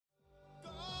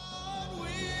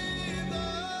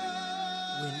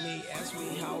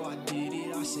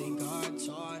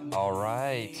All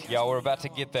right, y'all, we're about to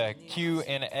get the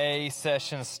Q&A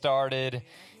session started.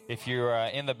 If you're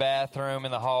in the bathroom,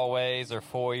 in the hallways, or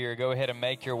foyer, go ahead and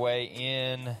make your way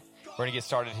in. We're going to get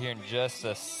started here in just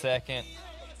a second.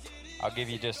 I'll give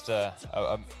you just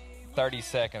 30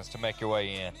 seconds to make your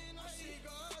way in.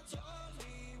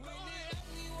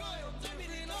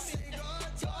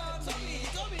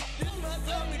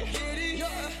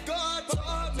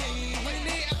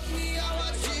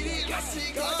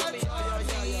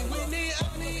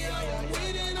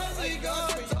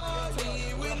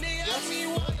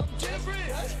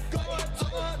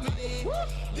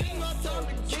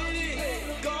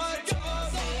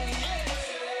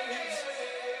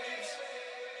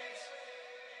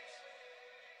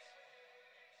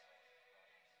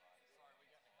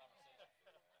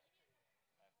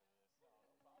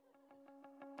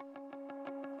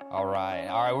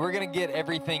 All right, we're going to get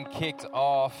everything kicked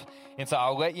off, and so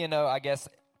I'll let you know, I guess,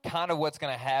 kind of what's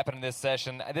going to happen in this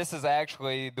session. This is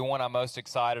actually the one I'm most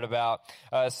excited about.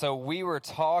 So we were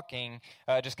talking,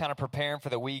 just kind of preparing for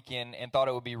the weekend, and thought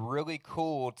it would be really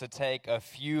cool to take a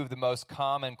few of the most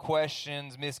common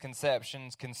questions,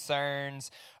 misconceptions,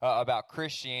 concerns about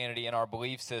Christianity and our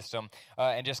belief system,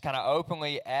 and just kind of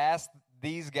openly ask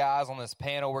these guys on this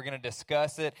panel. We're going to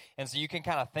discuss it, and so you can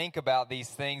kind of think about these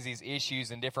things, these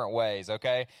issues in different ways,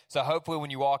 okay? So hopefully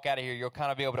when you walk out of here, you'll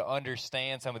kind of be able to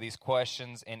understand some of these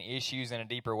questions and issues in a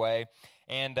deeper way.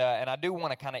 And I do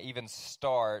want to kind of even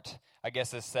start, I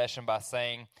guess, this session by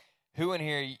saying, who in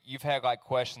here, you've had like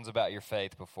questions about your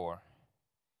faith before?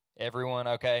 Everyone,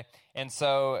 okay? And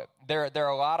so there are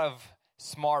a lot of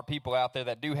smart people out there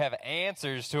that do have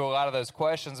answers to a lot of those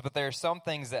questions, but there are some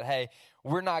things that, hey,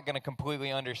 we're not going to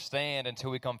completely understand until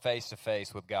we come face to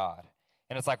face with God.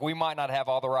 And it's like we might not have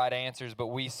all the right answers, but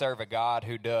we serve a God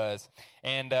who does.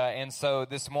 And so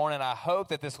this morning, I hope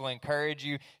that this will encourage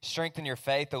you, strengthen your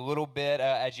faith a little bit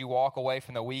as you walk away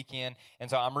from the weekend. And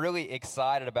so I'm really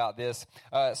excited about this.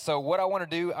 So what I want to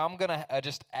do, I'm going to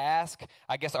just ask,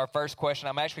 I guess, our first question.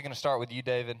 I'm actually going to start with you,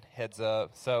 David. Heads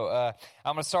up. So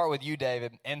I'm going to start with you,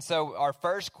 David. And so our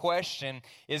first question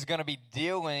is going to be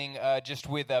dealing just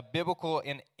with biblical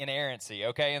inerrancy,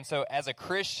 okay? And so as a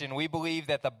Christian, we believe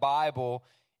that the Bible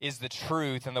is the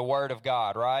truth and the Word of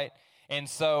God, right? And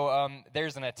so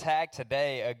there's an attack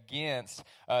today against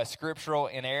scriptural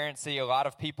inerrancy. A lot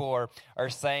of people are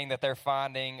saying that they're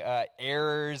finding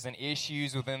errors and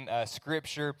issues within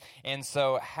Scripture. And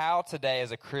so how today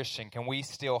as a Christian can we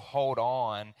still hold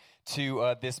on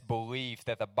to this belief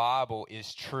that the Bible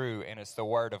is true and it's the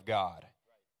Word of God?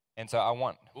 And so I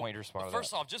want you to respond to that.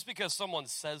 First off, just because someone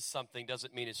says something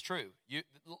doesn't mean it's true.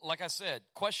 Like I said,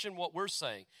 question what we're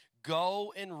saying.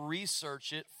 Go and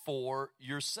research it for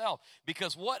yourself,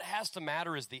 because what has to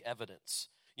matter is the evidence.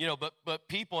 You know, but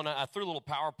people, and I threw a little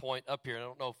PowerPoint up here. I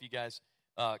don't know if you guys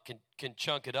can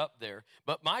chunk it up there.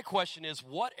 But my question is,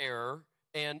 what error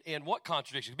and what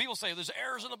contradiction? People say there's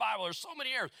errors in the Bible. There's so many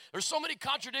errors. There's so many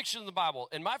contradictions in the Bible.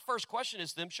 And my first question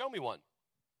is to them, show me one.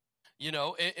 You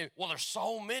know, well, there's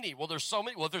so many. Well, there's so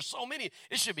many. Well, if there's so many,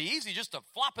 it should be easy just to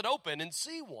flop it open and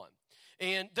see one.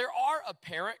 And there are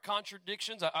apparent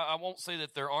contradictions. I won't say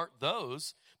that there aren't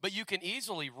those, but you can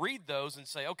easily read those and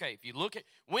say, okay, if you look at,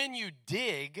 when you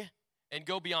dig and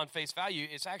go beyond face value,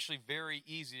 it's actually very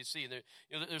easy to see. And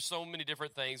there's so many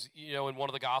different things. You know, in one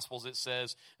of the Gospels it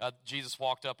says Jesus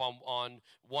walked up on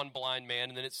one blind man,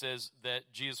 and then it says that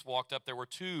Jesus walked up, there were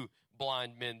two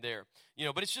blind men there. You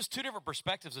know, but it's just two different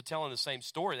perspectives of telling the same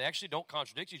story. They actually don't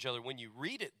contradict each other when you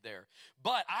read it there.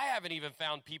 But I haven't even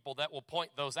found people that will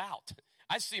point those out.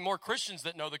 I see more Christians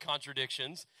that know the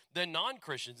contradictions than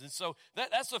non-Christians. And so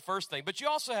that's the first thing. But you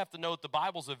also have to know that the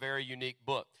Bible's a very unique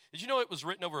book. Did you know it was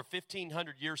written over a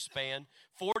 1,500-year span,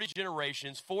 40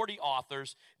 generations, 40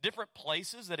 authors, different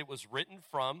places that it was written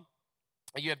from?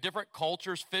 You have different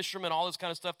cultures, fishermen, all this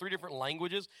kind of stuff, 3 different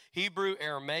languages, Hebrew,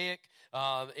 Aramaic,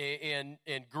 and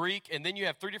Greek. And then you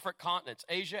have 3 different continents,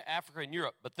 Asia, Africa, and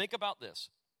Europe. But think about this.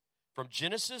 From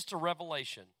Genesis to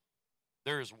Revelation,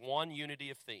 there is one unity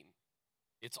of theme.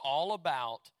 It's all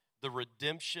about the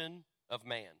redemption of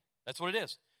man. That's what it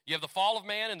is. You have the fall of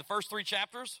man in the first 3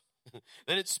 chapters.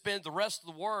 Then it spends the rest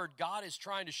of the word. God is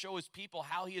trying to show his people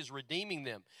how he is redeeming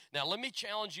them. Now, let me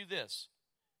challenge you this.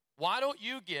 Why don't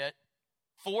you get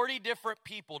 40 different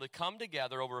people to come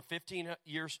together over a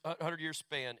 1,500-year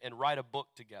span and write a book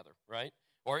together, right?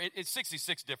 Or it's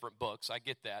 66 different books. I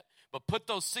get that. But put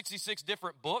those 66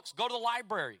 different books, go to the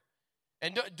library.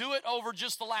 And do it over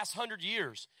just the last 100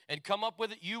 years and come up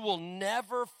with it. You will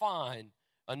never find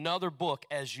another book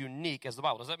as unique as the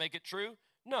Bible. Does that make it true?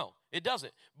 No, it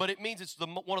doesn't. But it means it's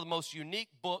one of the most unique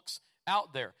books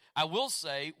out there. I will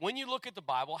say, when you look at the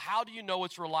Bible, how do you know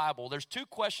it's reliable? There's two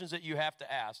questions that you have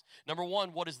to ask. Number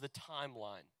one, what is the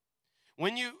timeline?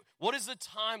 What is the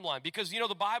timeline? Because,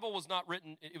 the Bible was not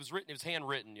written, it was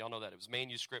handwritten. Y'all know that. It was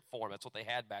manuscript form. That's what they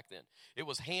had back then. It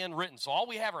was handwritten. So all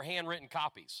we have are handwritten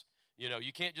copies.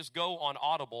 You can't just go on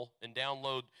Audible and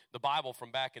download the Bible from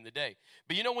back in the day.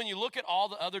 But when you look at all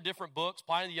the other different books,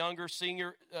 Pliny the Younger,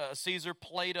 Caesar,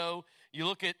 Plato, you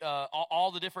look at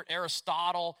all the different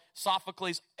Aristotle,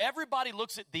 Sophocles, everybody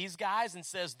looks at these guys and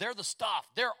says, they're the stuff.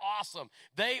 They're awesome.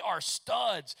 They are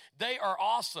studs. They are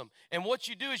awesome. And what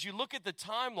you do is you look at the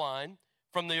timeline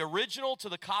from the original to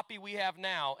the copy we have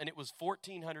now, and it was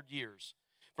 1,400 years.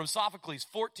 From Sophocles,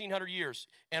 1,400 years.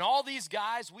 And all these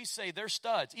guys, we say they're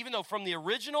studs. Even though from the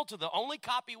original to the only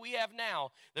copy we have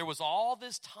now, there was all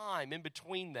this time in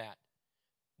between that.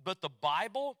 But the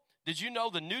Bible, did you know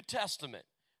the New Testament,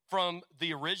 from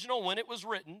the original when it was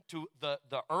written to the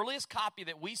earliest copy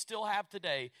that we still have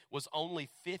today, was only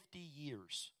 50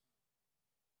 years.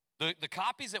 The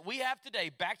copies that we have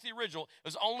today, back to the original,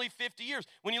 is only 50 years.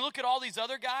 When you look at all these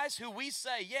other guys who we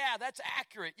say, yeah, that's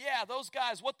accurate. Yeah, those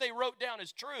guys, what they wrote down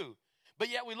is true.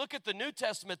 But yet we look at the New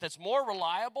Testament that's more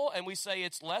reliable, and we say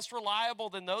it's less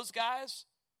reliable than those guys.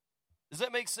 Does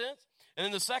that make sense? And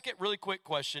then the second really quick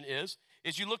question is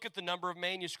you look at the number of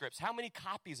manuscripts. How many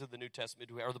copies of the New Testament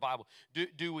do we have, or the Bible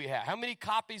do we have? How many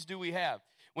copies do we have?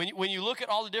 When you look at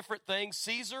all the different things,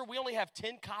 Caesar, we only have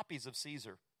 10 copies of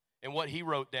Caesar and what he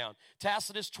wrote down.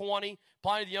 Tacitus, 20.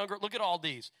 Pliny the Younger, look at all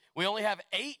these. We only have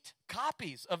 8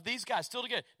 copies of these guys still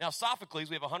together. Now,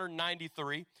 Sophocles, we have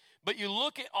 193. But you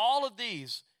look at all of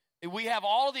these, we have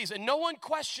all of these, and no one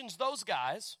questions those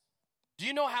guys. Do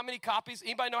you know how many copies?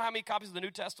 Anybody know how many copies of the New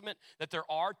Testament that there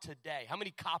are today? How many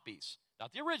copies?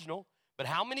 Not the original, but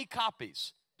how many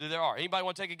copies there are? Anybody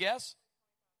want to take a guess?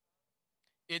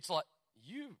 It's like,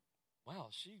 wow,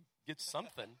 she gets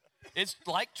something. It's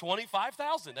like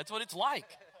 25,000. That's what it's like.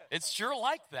 It's sure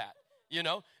like that,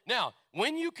 Now,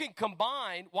 when you can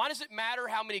combine, why does it matter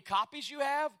how many copies you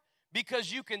have?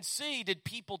 Because you can see, did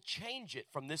people change it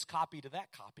from this copy to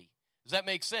that copy? Does that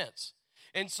make sense?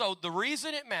 And so the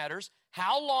reason it matters,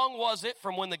 how long was it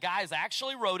from when the guys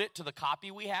actually wrote it to the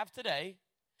copy we have today?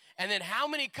 And then how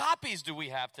many copies do we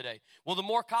have today? Well, the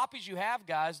more copies you have,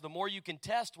 guys, the more you can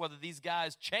test whether these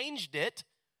guys changed it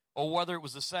or whether it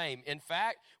was the same. In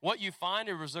fact, what you find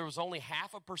is there was only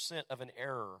 0.5% of an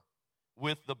error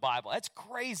with the Bible. That's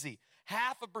crazy.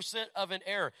 0.5% of an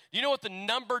error. Do you know what the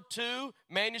number 2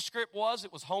 manuscript was?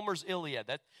 It was Homer's Iliad.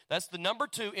 That's the number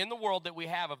 2 in the world that we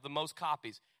have of the most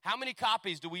copies. How many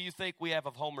copies do you think we have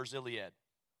of Homer's Iliad?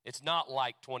 It's not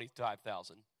like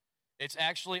 25,000. It's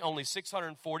actually only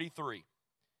 643.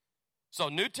 So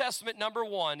New Testament number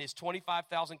 1 is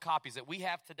 25,000 copies that we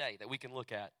have today that we can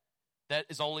look at. That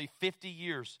is only 50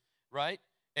 years, right?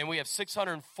 And we have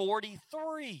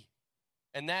 643.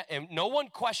 And no one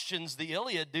questions the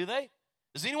Iliad, do they?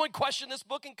 Does anyone question this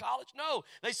book in college? No.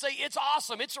 They say it's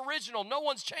awesome, it's original, no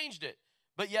one's changed it.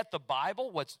 But yet the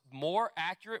Bible, what's more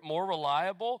accurate, more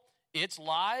reliable, it's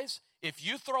lies. If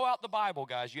you throw out the Bible,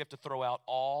 guys, you have to throw out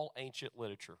all ancient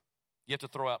literature. You have to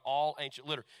throw out all ancient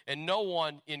literature. And no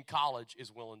one in college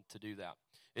is willing to do that.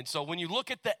 And so when you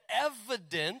look at the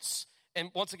evidence, and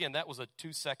once again, that was a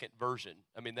 2-second version.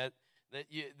 I mean,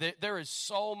 there is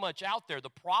so much out there. The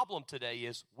problem today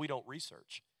is we don't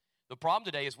research. The problem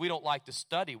today is we don't like to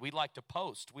study. We like to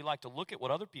post. We like to look at what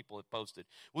other people have posted.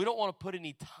 We don't want to put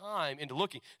any time into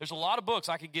looking. There's a lot of books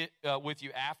I could get with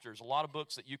you after. There's a lot of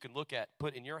books that you can look at,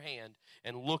 put in your hand,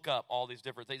 and look up all these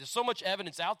different things. There's so much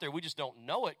evidence out there, we just don't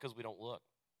know it because we don't look.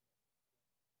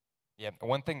 Yeah,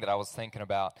 one thing that I was thinking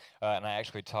about, and I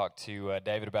actually talked to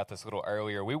David about this a little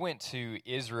earlier, we went to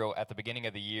Israel at the beginning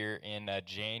of the year in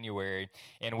January,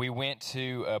 and we went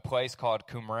to a place called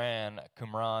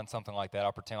Qumran, something like that.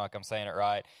 I'll pretend like I'm saying it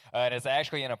right. And it's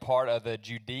actually in a part of the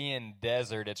Judean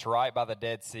desert. It's right by the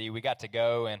Dead Sea. We got to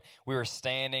go, and we were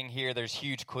standing here. There's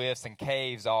huge cliffs and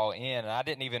caves all in, and I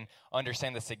didn't even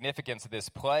understand the significance of this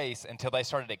place until they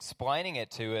started explaining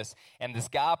it to us. And this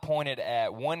guy pointed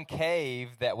at one cave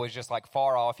that was just like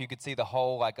far off. You could see the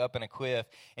hole like up in a cliff.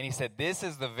 And he said, this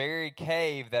is the very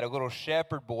cave that a little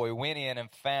shepherd boy went in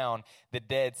and found the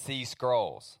Dead Sea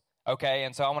Scrolls. Okay,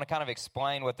 and so I want to kind of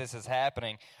explain what this is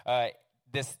happening.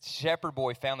 This shepherd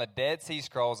boy found the Dead Sea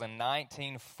Scrolls in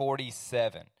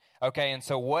 1947. Okay, and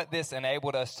so what this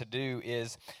enabled us to do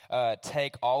is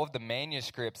take all of the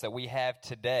manuscripts that we have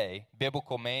today,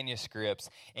 biblical manuscripts,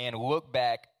 and look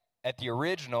back at the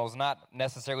originals, not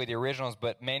necessarily the originals,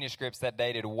 but manuscripts that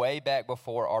dated way back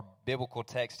before our biblical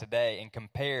text today, and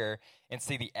compare and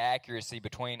see the accuracy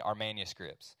between our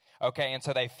manuscripts. Okay, and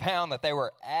so they found that they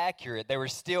were accurate. They were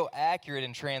still accurate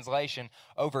in translation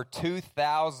over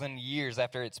 2,000 years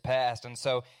after it's passed. And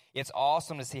so it's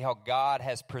awesome to see how God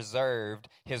has preserved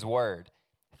his word.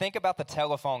 Think about the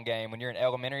telephone game when you're in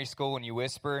elementary school and you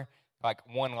whisper like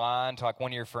one line to like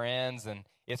one of your friends and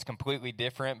it's completely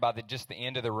different by just the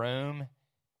end of the room.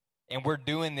 And we're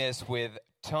doing this with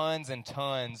tons and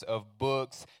tons of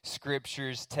books,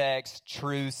 scriptures, texts,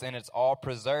 truths, and it's all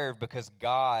preserved because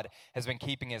God has been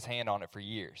keeping his hand on it for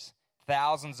years.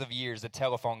 Thousands of years the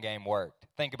telephone game worked.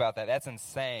 Think about that. That's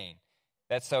insane.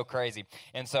 That's so crazy.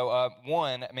 And so,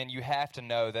 one, I mean, you have to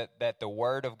know that the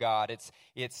Word of God,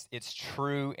 it's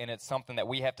true, and it's something that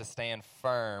we have to stand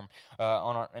firm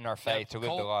in our faith to live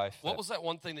Cole, the life. What was that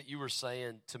one thing that you were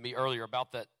saying to me earlier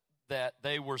about that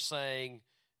they were saying?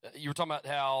 You were talking about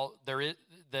how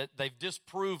that they've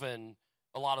disproven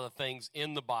a lot of the things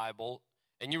in the Bible,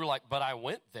 and you were like, "But I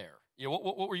went there." You know,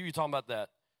 what were you talking about that?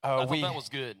 I thought that was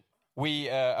good.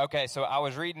 Okay, so I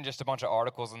was reading just a bunch of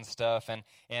articles and stuff, and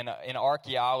in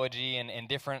archaeology and in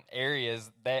different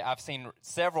areas, I've seen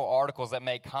several articles that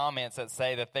make comments that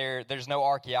say that there's no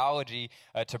archaeology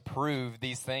to prove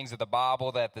these things of the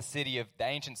Bible, that the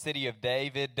ancient city of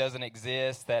David doesn't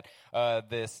exist, that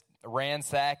this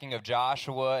ransacking of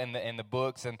Joshua in the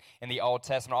books and in the Old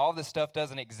Testament, all this stuff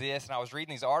doesn't exist. And I was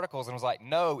reading these articles and was like,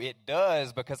 no, it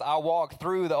does, because I walked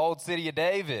through the old city of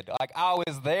David. Like, I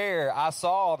was there. I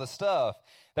saw all the stuff.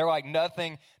 They're like,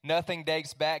 nothing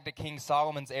dates back to King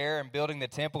Solomon's era and building the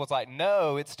temple. It's like,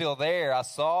 no, it's still there. I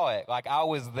saw it. Like, I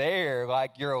was there.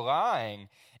 Like, you're lying.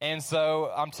 And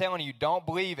so I'm telling you, don't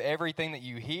believe everything that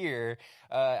you hear.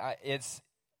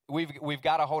 We've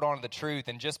got to hold on to the truth,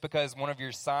 and just because one of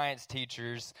your science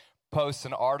teachers posts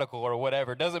an article or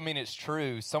whatever doesn't mean it's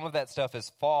true. Some of that stuff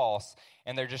is false,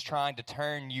 and they're just trying to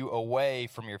turn you away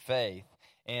from your faith.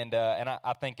 And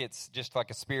I think it's just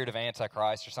like a spirit of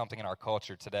Antichrist or something in our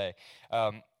culture today.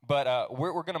 But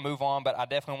we're going to move on, but I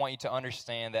definitely want you to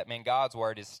understand that, man, God's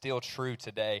word is still true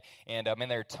today. And,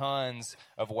 there are tons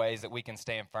of ways that we can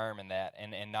stand firm in that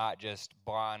and not just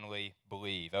blindly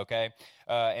believe, okay?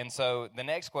 And so the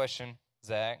next question,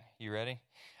 Zach, you ready?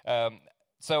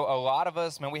 So a lot of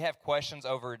us, man, we have questions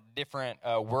over different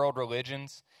world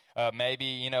religions.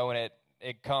 Maybe, when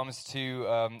it comes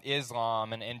to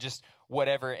Islam and just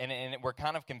whatever, and we're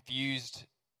kind of confused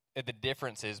at the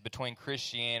differences between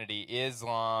Christianity,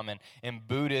 Islam, and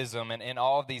Buddhism, and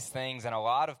all of these things. And a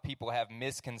lot of people have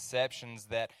misconceptions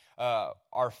that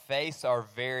our faiths are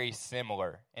very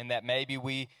similar, and that maybe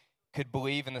we could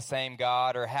believe in the same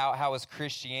God, or how is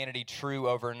Christianity true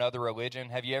over another religion?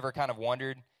 Have you ever kind of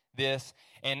wondered this?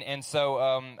 And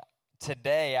so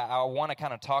today I want to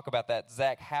kind of talk about that.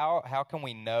 Zach, how can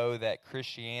we know that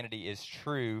Christianity is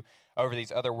true over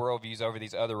these other worldviews, over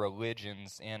these other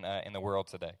religions in the world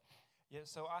today? Yeah,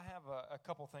 so I have a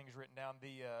couple things written down.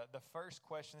 The first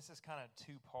question, this is kind of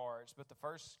two parts, but the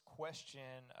first question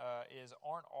is,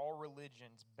 aren't all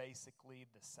religions basically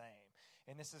the same?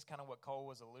 And this is kind of what Cole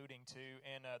was alluding to,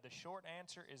 and the short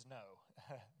answer is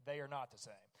no, they are not the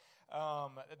same.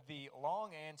 The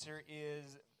long answer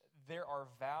is there are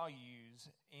values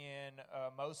in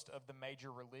most of the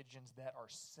major religions that are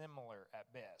similar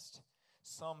at best.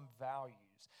 Some values.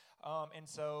 And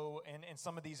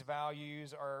some of these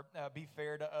values are be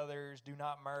fair to others, do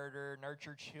not murder,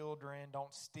 nurture children,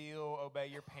 don't steal, obey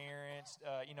your parents,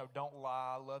 don't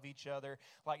lie, love each other.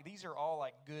 Like, these are all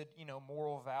like good,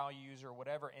 moral values or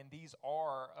whatever, and these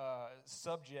are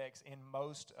subjects in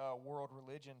most world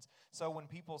religions. So when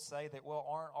people say that, well,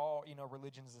 aren't all,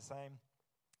 religions the same?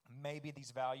 Maybe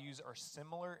these values are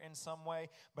similar in some way,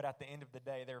 but at the end of the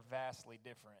day, they're vastly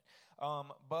different.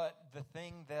 But the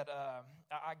thing that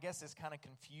I guess is kind of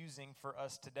confusing for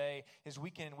us today is we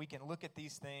can look at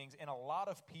these things, and a lot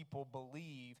of people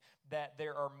believe that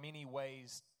there are many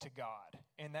ways to God,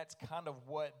 and that's kind of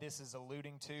what this is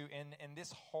alluding to. And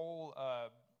this whole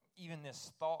even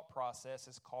this thought process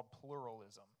is called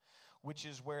pluralism, which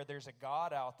is where there's a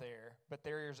God out there, but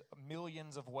there's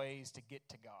millions of ways to get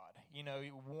to God.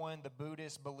 The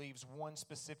Buddhist believes one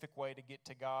specific way to get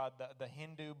to God. The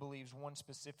Hindu believes one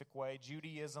specific way.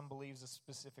 Judaism believes a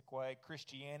specific way.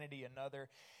 Christianity, another.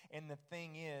 And the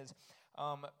thing is,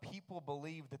 people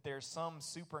believe that there's some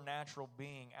supernatural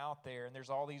being out there, and there's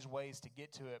all these ways to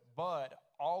get to it, but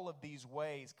all of these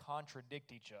ways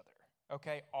contradict each other.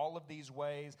 Okay, all of these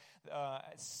ways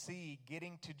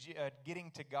getting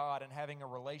to God and having a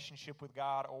relationship with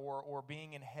God or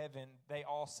being in heaven, they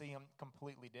all see them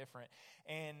completely different.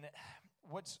 And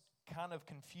what's kind of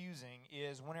confusing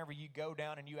is whenever you go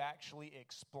down and you actually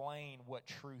explain what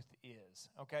truth is.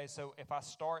 Okay, so if I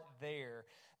start there,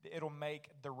 it'll make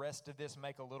the rest of this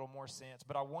make a little more sense.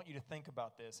 But I want you to think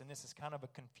about this, and this is kind of a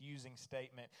confusing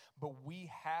statement, but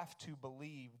we have to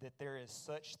believe that there is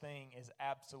such thing as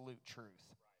absolute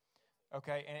truth.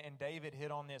 Okay, and David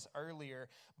hit on this earlier,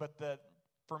 but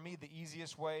for me, the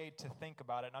easiest way to think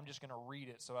about it, and I'm just going to read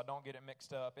it so I don't get it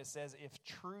mixed up. It says, if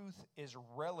truth is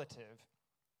relative,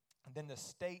 then the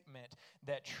statement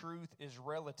that truth is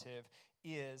relative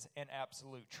is an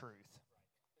absolute truth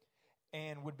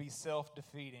and would be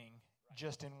self-defeating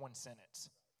just in one sentence.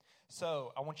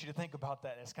 So I want you to think about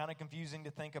that. It's kind of confusing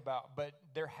to think about, but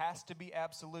there has to be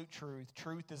absolute truth.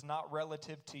 Truth is not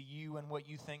relative to you and what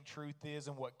you think truth is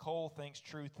and what Cole thinks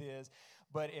truth is.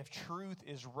 But if truth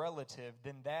is relative,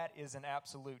 then that is an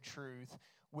absolute truth,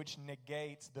 which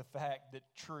negates the fact that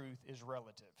truth is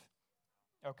relative.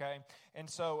 Okay? And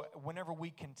so whenever we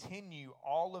continue,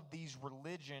 all of these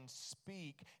religions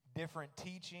speak different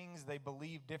teachings. They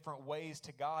believe different ways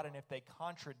to God. And if they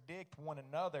contradict one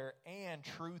another and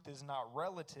truth is not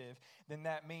relative, then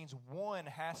that means one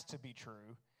has to be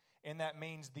true. And that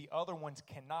means the other ones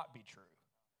cannot be true.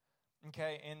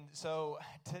 Okay, and so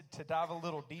to dive a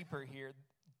little deeper here,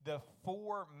 the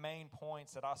 4 main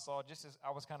points that I saw just as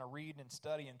I was kind of reading and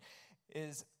studying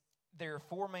is there are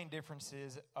 4 main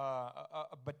differences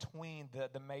between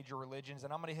the major religions.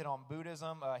 And I'm going to hit on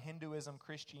Buddhism, Hinduism,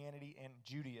 Christianity, and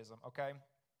Judaism, okay?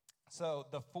 So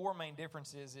the 4 main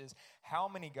differences is how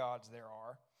many gods there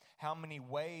are, how many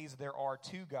ways there are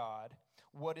to God,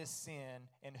 what is sin,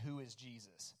 and who is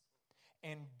Jesus.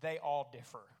 And they all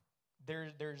differ.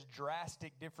 There's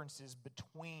drastic differences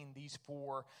between these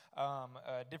 4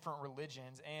 different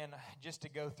religions. And just to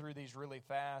go through these really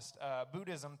fast,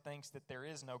 Buddhism thinks that there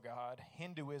is no God.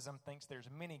 Hinduism thinks there's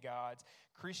many gods.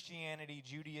 Christianity,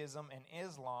 Judaism, and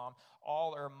Islam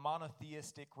all are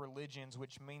monotheistic religions,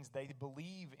 which means they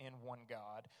believe in one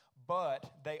God, but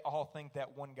they all think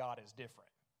that one God is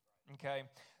different. Okay,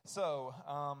 so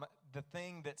the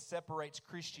thing that separates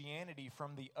Christianity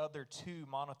from the other 2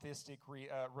 monotheistic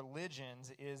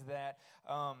religions is that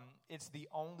it's the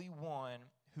only one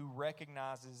who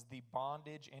recognizes the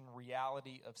bondage and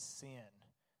reality of sin,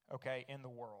 okay, in the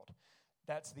world.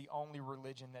 That's the only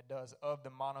religion that does of the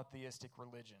monotheistic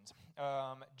religions.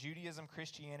 Judaism,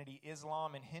 Christianity,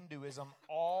 Islam, and Hinduism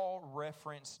all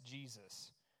reference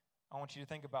Jesus. I want you to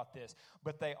think about this.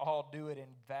 But they all do it in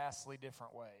vastly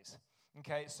different ways.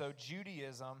 Okay, so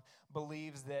Judaism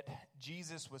believes that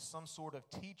Jesus was some sort of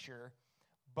teacher,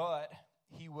 but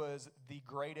he was the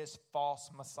greatest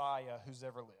false Messiah who's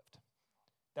ever lived.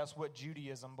 That's what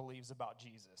Judaism believes about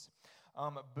Jesus.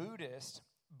 Buddhists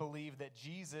believe that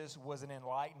Jesus was an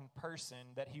enlightened person,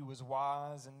 that he was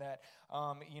wise, and that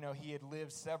he had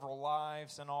lived several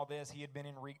lives and all this. He had been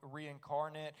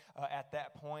reincarnate at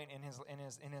that point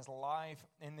in his life.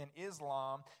 And then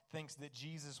Islam thinks that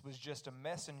Jesus was just a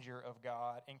messenger of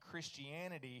God, and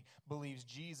Christianity believes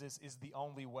Jesus is the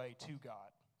only way to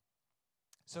God.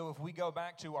 So if we go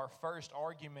back to our first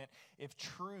argument, if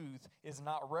truth is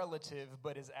not relative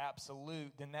but is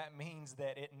absolute, then that means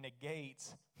that it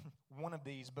negates one of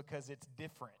these because it's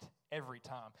different every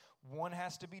time. One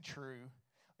has to be true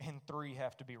and 3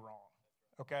 have to be wrong.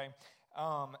 Okay?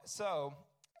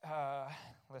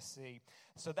 Let's see.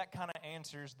 So that kind of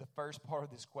answers the first part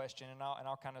of this question, and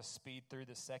I'll kind of speed through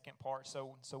the second part.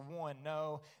 So 1,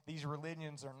 no, these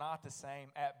religions are not the same.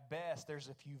 At best, there's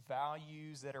a few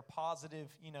values that are positive,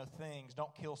 things.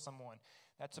 Don't kill someone.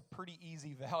 That's a pretty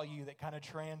easy value that kind of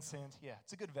transcends. Yeah,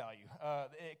 it's a good value.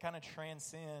 It kind of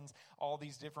transcends all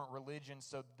these different religions.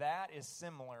 So that is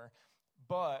similar.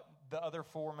 But the other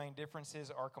 4 main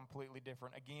differences are completely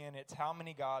different. Again, it's how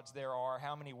many gods there are,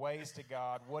 how many ways to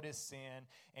God, what is sin,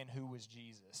 and who is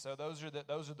Jesus. So those are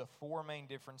the 4 main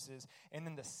differences. And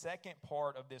then the second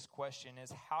part of this question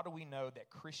is, how do we know that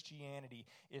Christianity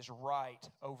is right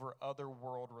over other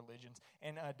world religions?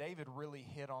 And David really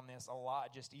hit on this a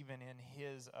lot, just even in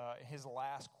his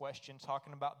last question,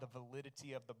 talking about the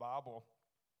validity of the Bible.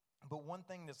 But one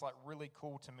thing that's like really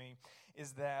cool to me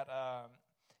is that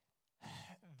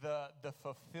the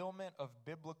fulfillment of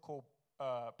biblical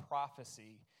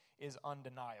prophecy is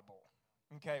undeniable.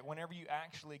 Okay, whenever you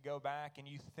actually go back and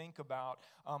you think about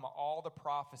all the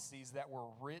prophecies that were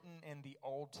written in the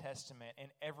Old Testament and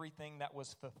everything that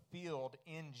was fulfilled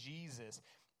in Jesus,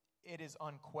 it is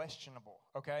unquestionable,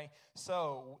 okay?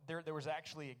 So there was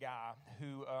actually a guy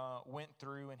who went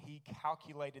through and he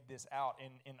calculated this out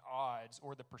in odds,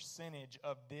 or the percentage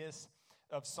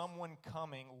of someone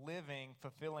coming, living,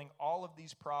 fulfilling all of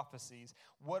these prophecies.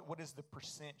 What is the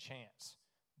percent chance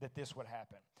that this would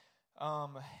happen?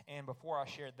 And before I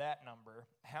shared that number,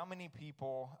 how many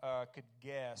people could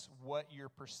guess what your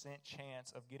percent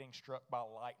chance of getting struck by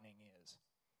lightning is?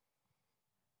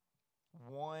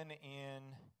 1 in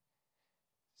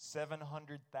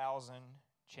 700,000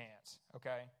 chance,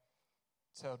 okay?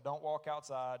 So don't walk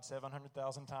outside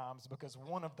 700,000 times, because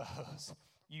one of those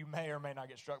you may or may not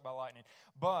get struck by lightning.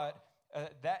 But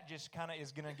that just kind of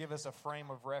is going to give us a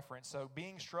frame of reference. So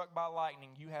being struck by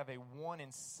lightning, you have a 1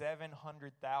 in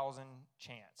 700,000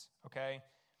 chance, okay?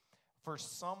 For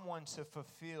someone to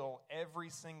fulfill every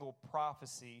single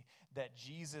prophecy that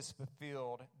Jesus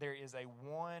fulfilled, there is a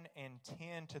 1 in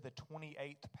 10 to the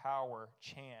 28th power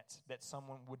chance that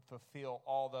someone would fulfill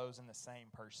all those in the same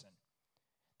person.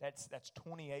 That's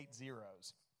 28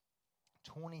 zeros.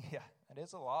 20, yeah, that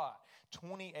is a lot.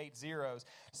 28 zeros.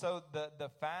 So the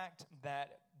fact that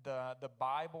the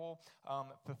Bible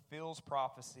fulfills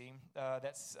prophecy,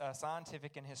 that's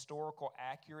scientific and historical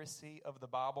accuracy of the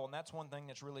Bible, and that's one thing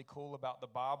that's really cool about the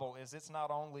Bible, is it's not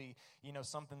only,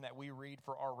 something that we read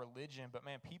for our religion, but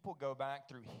man, people go back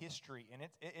through history, and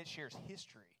it shares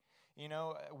history.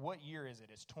 What year is it?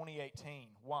 It's 2018.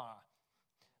 Why?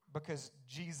 Because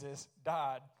Jesus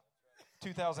died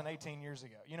 2018 years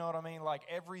ago. You know what I mean? Like,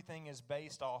 everything is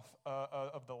based off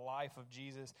of the life of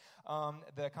Jesus.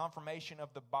 The confirmation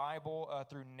of the Bible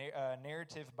through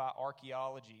narrative by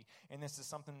archaeology. And this is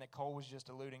something that Cole was just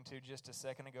alluding to just a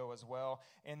second ago as well.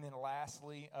 And then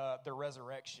lastly, the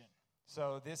resurrection.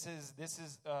 So this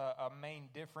is a main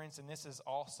difference, and this is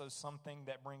also something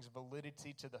that brings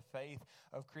validity to the faith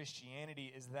of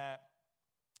Christianity, is that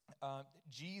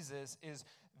Jesus is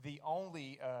the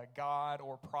only God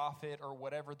or prophet or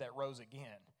whatever that rose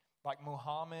again. Like,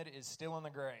 Muhammad is still in the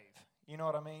grave. You know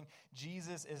what I mean?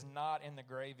 Jesus is not in the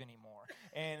grave anymore.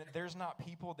 And there's not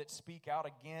people that speak out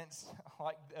against,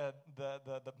 like,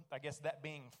 the I guess that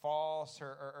being false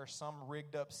or some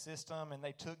rigged up system, and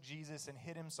they took Jesus and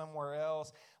hid him somewhere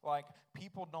else. Like,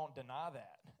 people don't deny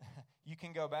that. You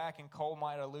can go back, and Cole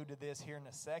might allude to this here in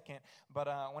a second, but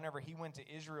whenever he went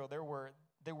to Israel, there were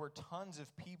tons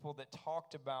of people that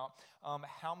talked about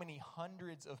how many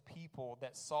hundreds of people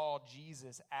that saw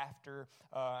Jesus after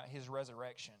his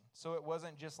resurrection. So it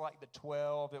wasn't just like the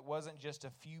 12. It wasn't just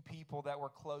a few people that were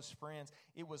close friends.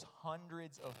 It was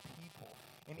hundreds of people.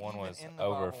 And one even was in the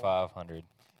over Bible, 500.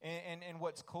 And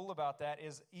what's cool about that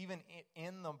is even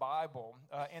in the Bible,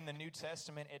 in the New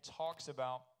Testament, it talks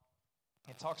about,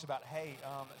 hey,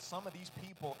 some of these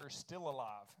people are still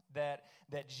alive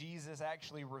that Jesus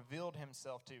actually revealed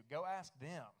himself to. Go ask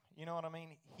them. You know what I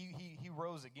mean? He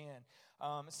rose again.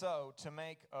 So to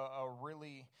make a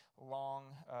really long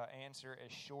answer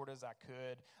as short as I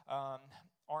could,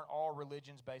 aren't all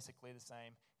religions basically the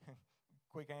same?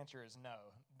 Quick answer is no.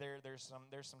 There's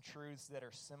some truths that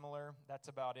are similar. That's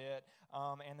about it.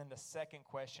 And then the second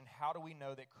question, how do we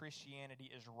know that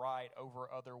Christianity is right over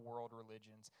other world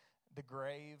religions? The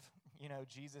grave,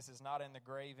 Jesus is not in the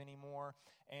grave anymore.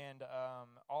 And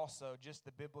also just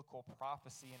the biblical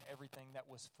prophecy and everything that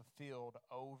was fulfilled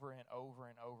over and over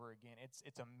and over again.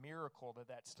 It's a miracle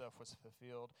that stuff was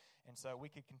fulfilled. And so we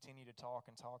could continue to talk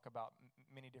about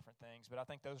many different things. But I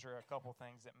think those are a couple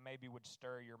things that maybe would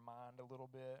stir your mind a little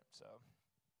bit. So.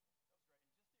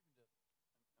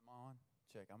 Am I on?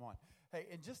 Check, I'm on. Hey,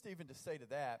 and just even to say to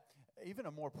that, even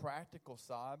a more practical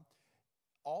side,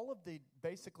 all of the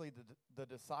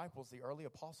disciples, the early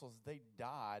apostles, they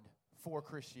died for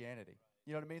Christianity.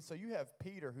 You know what I mean? So you have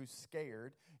Peter, who's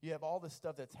scared. You have all this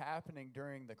stuff that's happening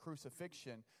during the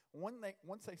crucifixion.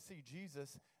 Once they see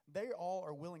Jesus, they all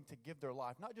are willing to give their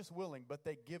life. Not just willing, but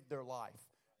they give their life.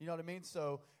 You know what I mean?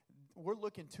 So we're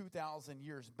looking 2,000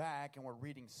 years back, and we're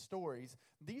reading stories.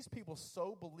 These people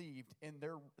so believed in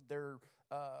the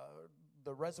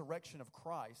resurrection of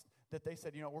Christ that they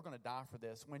said, we're going to die for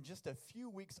this, when just a few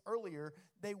weeks earlier,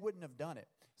 they wouldn't have done it.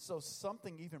 So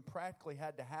something even practically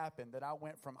had to happen that I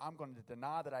went from, I'm going to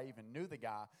deny that I even knew the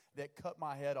guy, that cut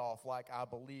my head off like I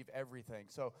believe everything.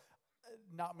 So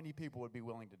not many people would be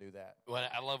willing to do that. Well,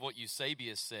 I love what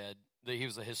Eusebius said, that he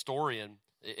was a historian.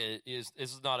 This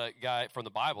is not a guy from the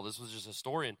Bible. This was just a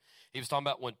historian. He was talking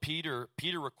about when Peter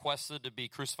requested to be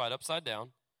crucified upside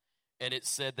down, and it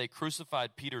said they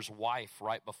crucified Peter's wife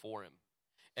right before him.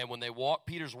 And when they walked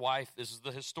Peter's wife, this is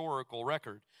the historical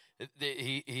record,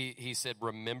 he said,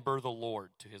 "Remember the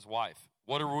Lord," to his wife.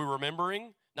 What are we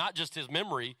remembering? Not just his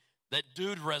memory. That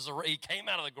dude he came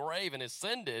out of the grave and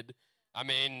ascended. I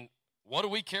mean, what do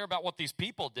we care about what these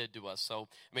people did to us? So,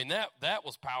 I mean, that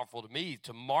was powerful to me.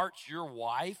 To march your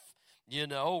wife,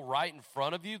 right in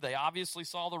front of you. They obviously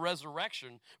saw the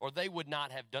resurrection, or they would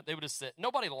not have done. They would have said,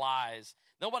 nobody lies.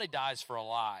 Nobody dies for a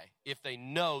lie if they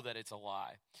know that it's a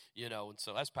lie, and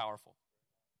so that's powerful.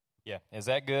 Yeah. Is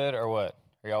that good or what?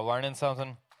 Are y'all learning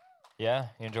something? Yeah?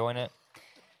 You enjoying it?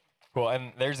 Cool.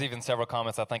 And there's even several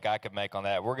comments I think I could make on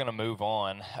that. We're going to move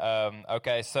on.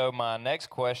 Okay, so my next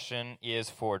question is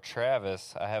for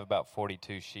Travis. I have about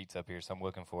 42 sheets up here, so I'm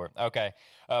looking for it. Okay,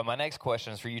 my next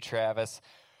question is for you, Travis.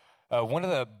 One of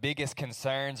the biggest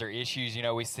concerns or issues,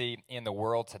 we see in the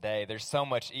world today, there's so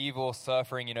much evil,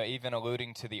 suffering, even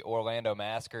alluding to the Orlando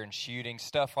massacre and shooting,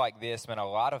 stuff like this. Man, a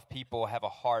lot of people have a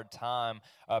hard time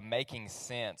making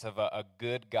sense of a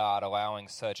good God allowing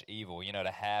such evil, to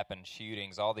happen,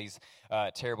 shootings, all these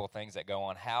terrible things that go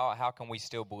on. How can we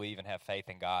still believe and have faith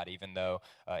in God even though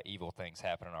evil things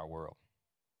happen in our world?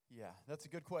 Yeah, that's a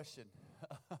good question.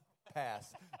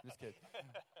 Pass. Just kidding.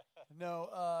 No,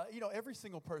 every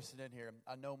single person in here,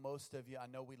 I know most of you, I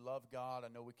know we love God,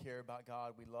 I know we care about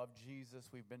God, we love Jesus,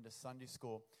 we've been to Sunday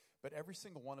school, but every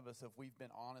single one of us, if we've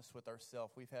been honest with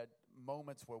ourselves, we've had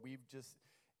moments where we've just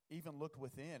even looked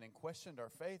within and questioned our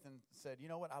faith and said, you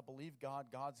know what, I believe God,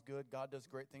 God's good, God does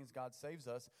great things, God saves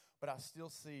us, but I still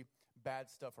see bad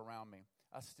stuff around me.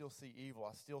 I still see evil.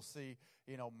 I still see,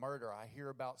 murder. I hear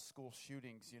about school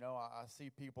shootings. I see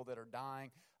people that are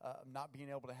dying, not being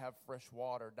able to have fresh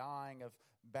water, dying of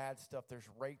bad stuff. There's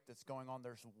rape that's going on.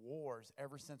 There's wars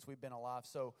ever since we've been alive.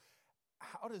 So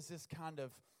how does this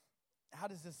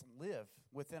live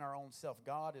within our own self?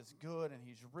 God is good and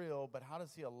he's real, but how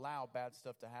does he allow bad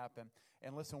stuff to happen?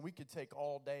 And listen, we could take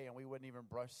all day and we wouldn't even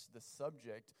brush the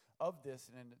subject of this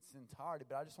in its entirety,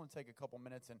 but I just want to take a couple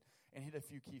minutes and hit a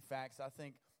few key facts. I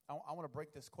think I want to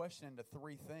break this question into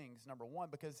three things. Number one,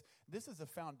 because this is a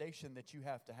foundation that you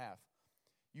have to have.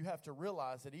 You have to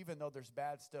realize that even though there's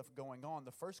bad stuff going on,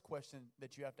 the first question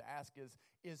that you have to ask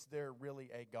is there really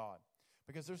a God?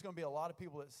 Because there's going to be a lot of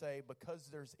people that say because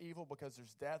there's evil, because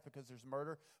there's death, because there's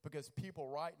murder, because people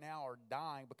right now are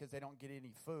dying because they don't get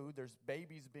any food, there's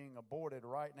babies being aborted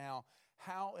right now,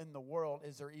 how in the world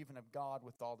is there even a God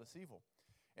with all this evil?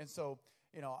 And so,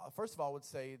 first of all, I would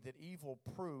say that evil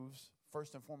proves,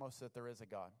 first and foremost, that there is a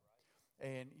God.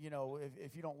 And,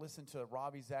 if you don't listen to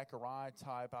Ravi Zachariah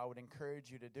type, I would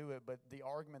encourage you to do it. But the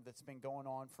argument that's been going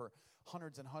on for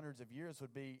hundreds and hundreds of years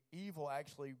would be evil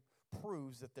actually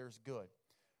proves that there's good.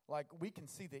 Like, we can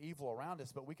see the evil around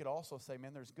us, but we could also say,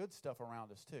 man, there's good stuff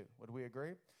around us too. Would we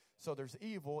agree? So there's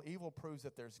evil. Evil proves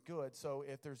that there's good. So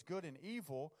if there's good and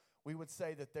evil, we would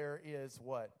say that there is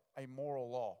what? A moral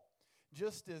law.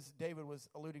 Just as David was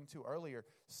alluding to earlier,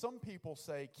 some people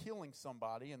say killing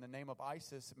somebody in the name of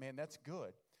ISIS, man, that's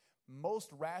good. Most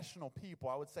rational people,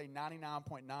 I would say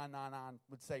 99.999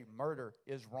 would say murder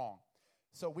is wrong.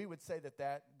 So we would say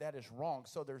that is wrong.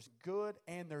 So there's good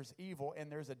and there's evil,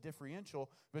 and there's a differential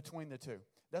between the two.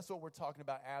 That's what we're talking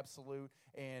about, absolute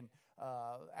and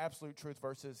absolute truth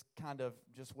versus kind of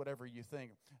just whatever you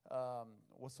think.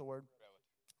 What's the word?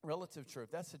 Relative truth.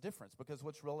 That's the difference, because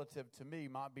what's relative to me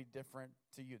might be different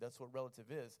to you. That's what relative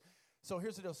is. So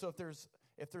here's the deal. So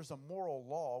if there's a moral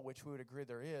law, which we would agree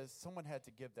there is, someone had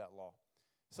to give that law.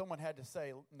 Someone had to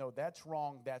say, no, that's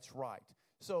wrong, that's right.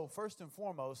 So first and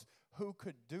foremost, who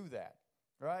could do that,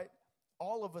 right?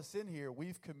 All of us in here,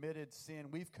 we've committed sin.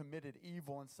 We've committed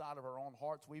evil inside of our own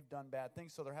hearts. We've done bad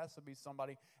things. So there has to be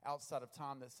somebody outside of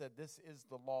time that said, this is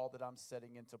the law that I'm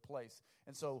setting into place.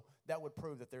 And so that would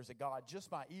prove that there's a God.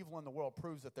 Just my evil in the world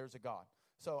proves that there's a God.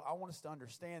 So I want us to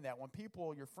understand that when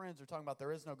people, your friends, are talking about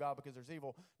there is no God because there's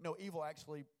evil, no, evil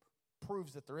actually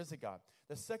proves that there is a God.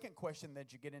 The second question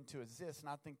that you get into is this, and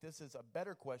I think this is a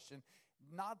better question.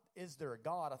 Not is there a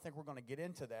God? I think we're going to get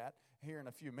into that here in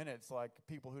a few minutes, like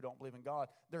people who don't believe in God.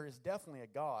 There is definitely a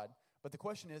God, but the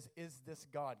question is this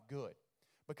God good?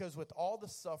 Because with all the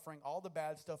suffering, all the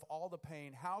bad stuff, all the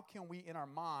pain, how can we in our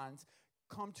minds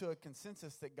come to a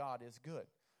consensus that God is good?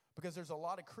 Because there's a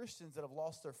lot of Christians that have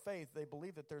lost their faith. They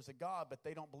believe that there's a God, but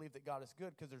they don't believe that God is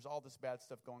good because there's all this bad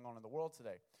stuff going on in the world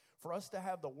today. For us to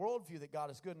have the worldview that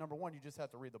God is good, number one, you just have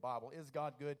to read the Bible. Is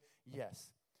God good? Yes.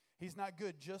 He's not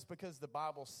good just because the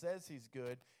Bible says he's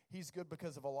good. He's good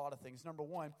because of a lot of things. Number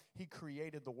one, he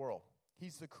created the world.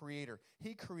 He's the creator.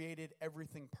 He created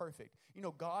everything perfect.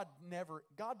 God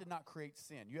did not create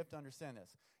sin. You have to understand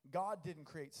this. God didn't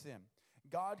create sin.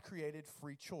 God created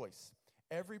free choice.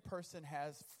 Every person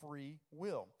has free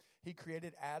will. He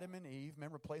created Adam and Eve.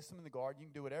 Remember, place them in the garden. You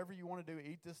can do whatever you want to do.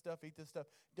 Eat this stuff, eat this stuff.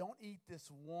 Don't eat this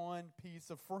one piece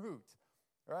of fruit,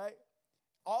 right?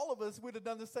 All of us would have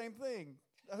done the same thing.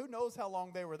 Who knows how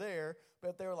long they were there,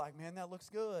 but they were like, man, that looks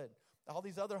good. all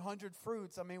these other 100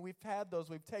 fruits, I mean, we've had those,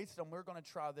 we've tasted them, we're going to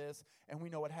try this, and we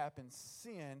know what happens.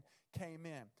 Sin came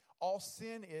in. All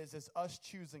sin is us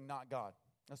choosing not God.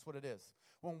 That's what it is.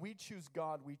 When we choose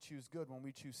God, we choose good. When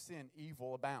we choose sin,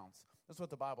 evil abounds. That's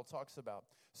what the Bible talks about.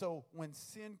 So when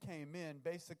sin came in,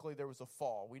 basically there was a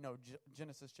fall. We know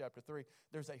Genesis chapter 3,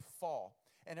 there's a fall.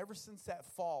 And ever since that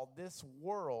fall, this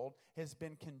world has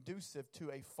been conducive to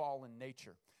a fallen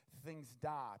nature. Things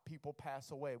die. People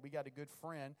pass away. We got a good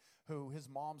friend who his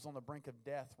mom's on the brink of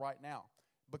death right now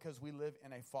because we live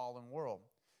in a fallen world.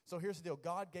 So here's the deal.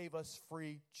 God gave us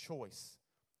free choice.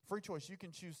 Free choice. You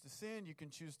can choose to sin. You can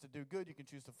choose to do good. You can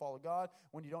choose to follow God.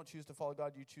 When you don't choose to follow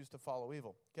God, you choose to follow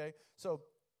evil. Okay? So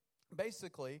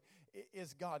basically,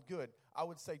 is God good? I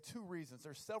would say two reasons.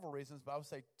 There's several reasons, but I would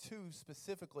say two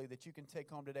specifically that you can take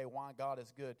home today why God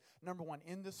is good. Number one,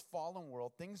 in this fallen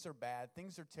world, things are bad.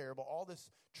 Things are terrible. All this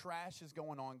trash is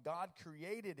going on. God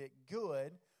created it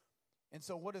good. And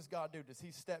so what does God do? Does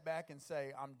he step back and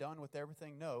say, I'm done with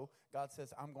everything? No. God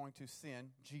says, I'm going to send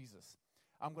Jesus.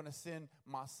 I'm going to send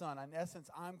my son. In essence,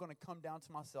 I'm going to come down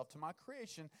to myself, to my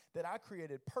creation that I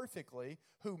created perfectly,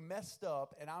 who messed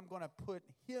up, and I'm going to put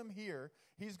him here.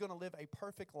 He's going to live a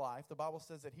perfect life. The Bible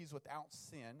says that he's without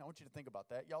sin. I want you to think about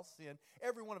that. Y'all sin.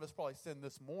 Every one of us probably sinned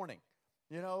this morning,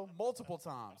 multiple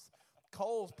times.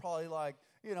 Cole's probably like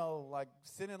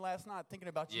sinning last night, thinking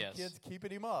about your kids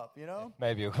keeping him up,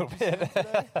 Maybe a little bit.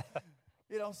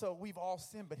 So we've all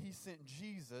sinned, but he sent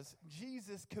Jesus.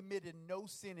 Jesus committed no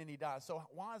sin and he died. So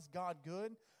why is God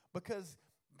good? Because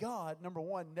God, number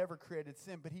one, never created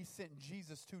sin, but he sent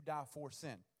Jesus to die for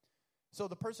sin. So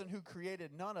the person who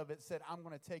created none of it said, I'm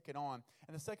going to take it on.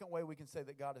 And the second way we can say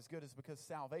that God is good is because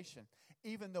salvation.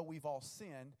 Even though we've all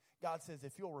sinned, God says,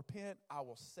 if you'll repent, I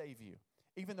will save you.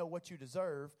 Even though what you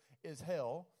deserve is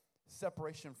hell,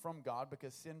 separation from God,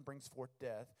 because sin brings forth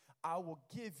death, I will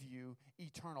give you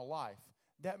eternal life.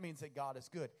 That means that God is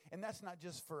good. And that's not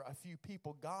just for a few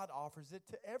people. God offers it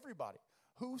to everybody,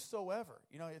 whosoever.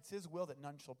 It's his will that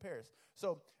none shall perish.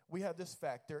 So we have this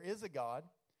fact. There is a God.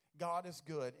 God is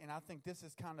good. And I think this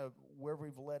is kind of where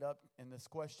we've led up in this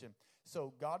question.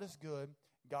 So God is good.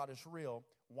 God is real.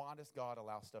 Why does God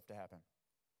allow stuff to happen?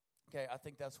 Okay, I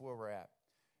think that's where we're at.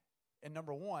 And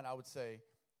number one, I would say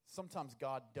sometimes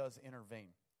God does intervene.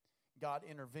 God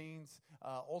intervenes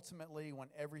ultimately when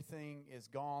everything is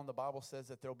gone. The Bible says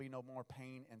that there will be no more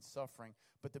pain and suffering.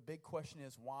 But the big question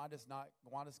is, why does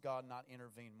God not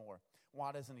intervene more?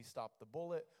 Why doesn't he stop the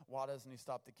bullet? Why doesn't he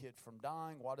stop the kid from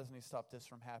dying? Why doesn't he stop this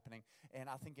from happening? And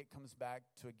I think it comes back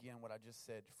to, again, what I just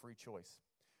said, free choice.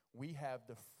 We have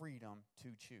the freedom to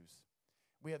choose.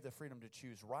 We have the freedom to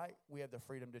choose right. We have the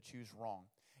freedom to choose wrong.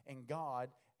 And God,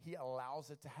 he allows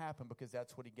it to happen because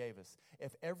that's what he gave us.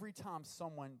 If every time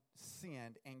someone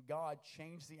sinned and God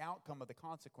changed the outcome of the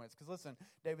consequence, because listen,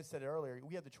 David said it earlier,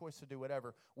 we have the choice to do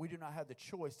whatever. We do not have the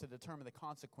choice to determine the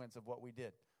consequence of what we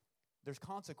did. There's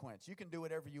consequence. You can do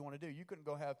whatever you want to do. You can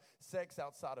go have sex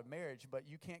outside of marriage, but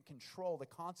you can't control the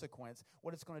consequence,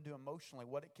 what it's going to do emotionally,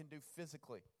 what it can do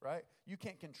physically, right? You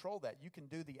can't control that. You can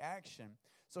do the action.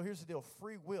 So here's the deal,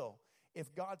 free will.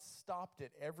 If God stopped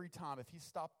it every time, if he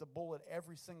stopped the bullet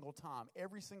every single time,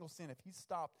 every single sin, if he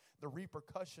stopped the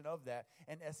repercussion of that,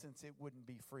 in essence, it wouldn't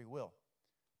be free will.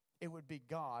 It would be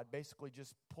God basically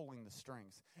just pulling the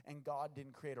strings. And God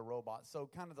didn't create a robot. So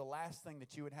kind of the last thing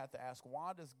that you would have to ask,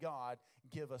 why does God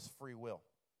give us free will?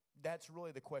 That's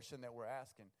really the question that we're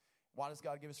asking. Why does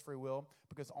God give us free will?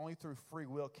 Because only through free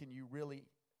will can you really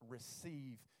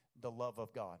receive the love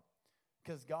of God.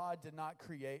 Because God did not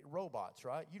create robots,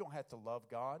 right? You don't have to love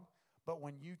God. But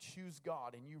when you choose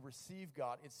God and you receive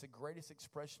God, it's the greatest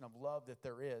expression of love that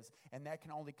there is. And that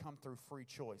can only come through free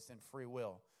choice and free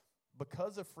will.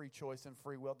 Because of free choice and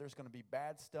free will, there's going to be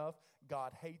bad stuff.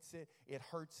 God hates it. It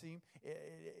hurts him.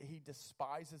 He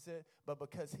despises it. But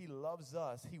because he loves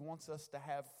us, he wants us to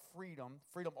have freedom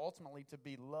ultimately to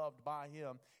be loved by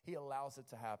him. He allows it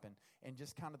to happen. And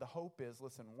just kind of the hope is,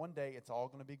 listen, one day it's all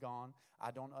going to be gone.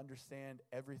 I don't understand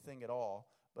everything at all.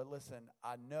 But listen,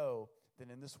 I know that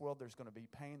in this world there's going to be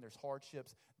pain, there's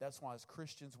hardships. That's why as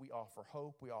Christians we offer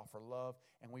hope, we offer love,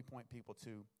 and we point people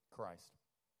to Christ.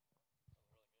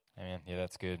 Amen. Yeah,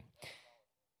 that's good.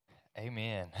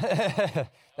 Amen. That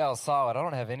was solid. I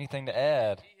don't have anything to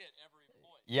add. He hit every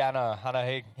point. Yeah, I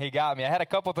know. He got me. I had a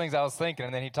couple things I was thinking,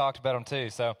 and then he talked about them too.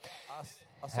 So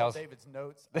I saw David's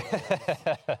notes.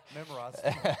 Memorized.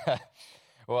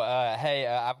 Well, hey,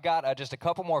 I've got just a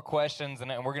couple more questions, and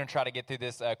we're going to try to get through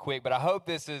this quick. But I hope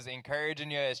this is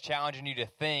encouraging you, is challenging you to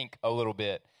think a little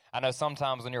bit I know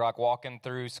sometimes when you're like walking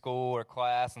through school or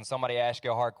class and somebody asks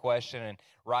you a hard question, and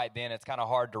right then it's kind of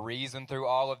hard to reason through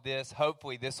all of this.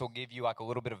 Hopefully this will give you like a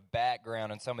little bit of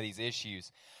background on some of these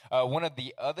issues. One of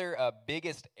the other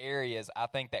biggest areas I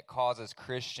think that causes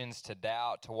Christians to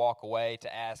doubt, to walk away,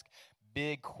 to ask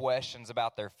big questions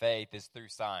about their faith is through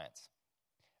science.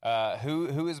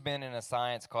 Who has been in a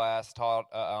science class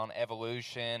taught on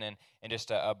evolution and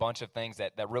just a bunch of things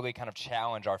that really kind of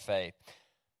challenge our faith?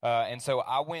 And so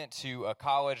I went to a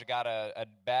college, got a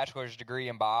bachelor's degree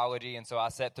in biology, and so I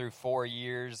sat through 4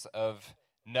 years of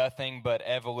nothing but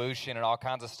evolution and all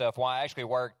kinds of stuff. Well, I actually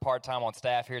worked part-time on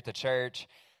staff here at the church,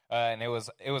 and it was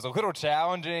a little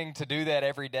challenging to do that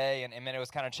every day, and then it was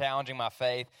kind of challenging my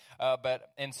faith.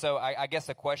 And so I guess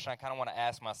the question I kind of want to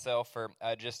ask myself for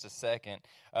just a second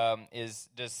is,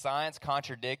 does science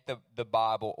contradict the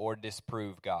Bible or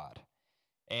disprove God?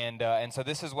 And so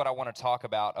this is what I want to talk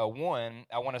about. One,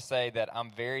 I want to say that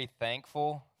I'm very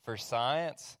thankful for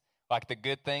science, like the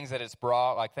good things that it's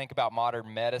brought. Like think about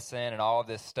modern medicine and all of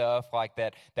this stuff like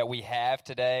that we have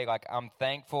today. Like I'm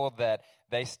thankful that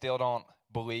they still don't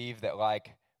believe that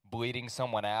like bleeding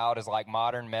someone out is like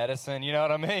modern medicine, you know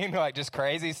what I mean? Like just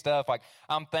crazy stuff. Like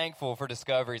I'm thankful for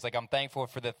discoveries. Like I'm thankful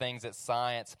for the things that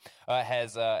science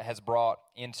has brought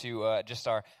into just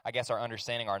our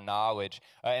understanding, our knowledge.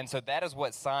 And so that is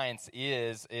what science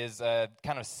is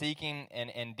kind of seeking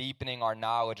and deepening our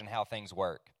knowledge and how things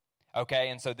work. Okay,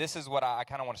 and so this is what I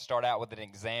kind of want to start out with an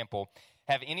example.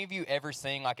 Have any of you ever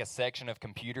seen like a section of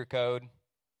computer code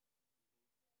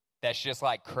that's just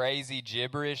like crazy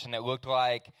gibberish and it looked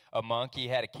like a monkey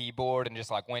had a keyboard and just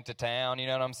like went to town, you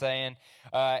know what I'm saying?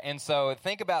 And so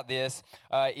think about this.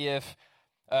 If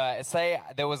say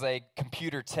there was a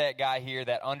computer tech guy here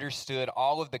that understood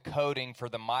all of the coding for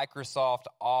the Microsoft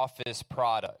Office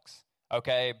products.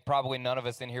 Okay, probably none of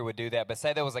us in here would do that, but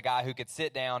say there was a guy who could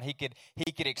sit down, he could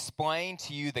explain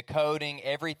to you the coding,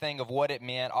 everything of what it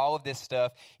meant, all of this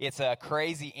stuff. It's a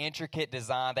crazy, intricate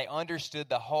design. They understood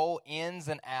the whole ins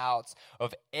and outs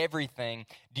of everything.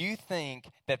 Do you think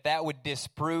that would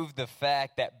disprove the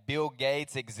fact that Bill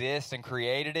Gates exists and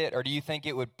created it, or do you think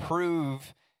it would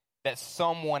prove that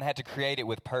someone had to create it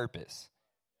with purpose?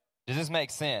 Does this make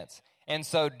sense? And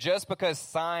so just because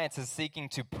science is seeking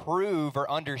to prove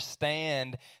or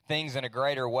understand things in a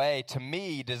greater way, to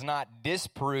me, does not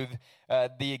disprove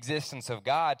the existence of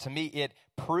God. To me, it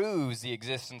proves the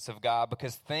existence of God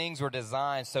because things were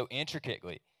designed so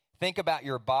intricately. Think about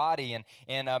your body and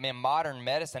in modern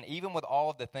medicine, even with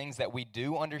all of the things that we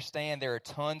do understand, there are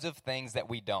tons of things that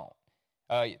we don't.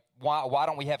 Why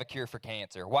don't we have a cure for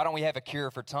cancer? Why don't we have a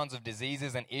cure for tons of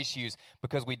diseases and issues?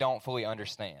 Because we don't fully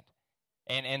understand.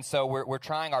 And so we're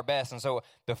trying our best. And so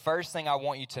the first thing I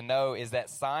want you to know is that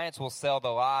science will sell the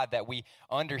lie that we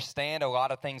understand a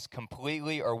lot of things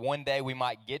completely, or one day we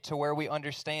might get to where we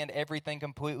understand everything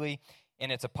completely,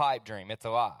 and it's a pipe dream. It's a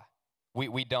lie.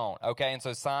 We don't, okay? And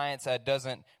so science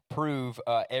doesn't prove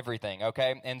everything,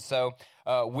 okay? And so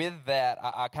with that,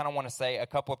 I kind of want to say a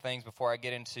couple of things before I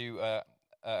get into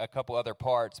a couple other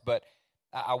parts, but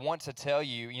I want to tell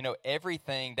you,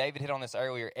 everything, David hit on this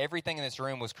earlier, everything in this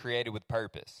room was created with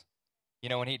purpose.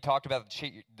 When he talked about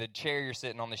the chair you're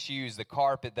sitting on, the shoes, the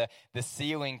carpet, the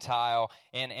ceiling tile,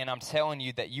 and I'm telling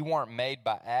you that you weren't made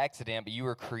by accident, but you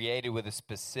were created with a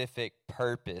specific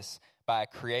purpose by a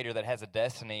creator that has a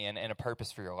destiny and a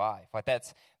purpose for your life. Like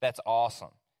that's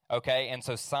awesome, okay? And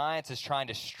so science is trying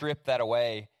to strip that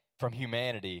away from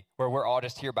humanity, where we're all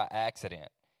just here by accident.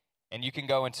 And you can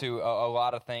go into a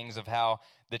lot of things of how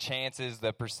the chances,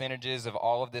 the percentages of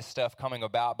all of this stuff coming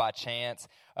about by chance.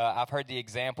 I've heard the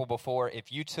example before.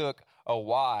 If you took a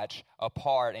watch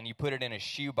apart and you put it in a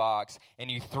shoebox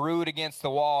and you threw it against the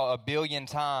wall 1 billion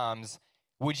times,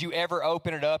 would you ever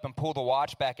open it up and pull the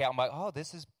watch back out and be like, oh,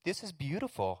 this is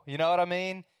beautiful? You know what I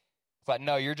mean? It's like,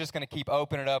 no, you're just going to keep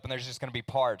opening it up and there's just going to be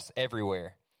parts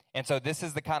everywhere. And so this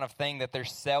is the kind of thing that they're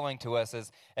selling to us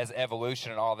as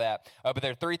evolution and all that. But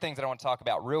there are 3 things that I want to talk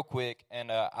about real quick, and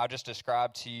I'll just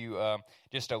describe to you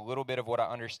just a little bit of what I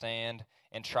understand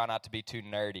and try not to be too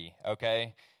nerdy,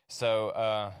 okay?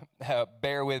 So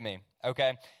bear with me,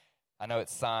 okay? I know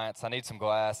it's science. I need some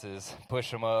glasses. Push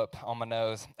them up on my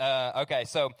nose. Okay,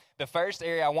 so the first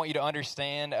area I want you to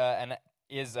understand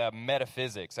is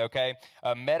metaphysics, okay?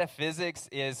 Metaphysics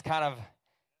is kind of...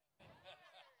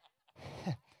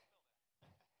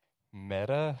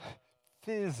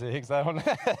 Metaphysics. I don't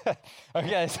know.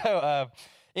 Okay, so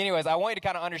anyways, I want you to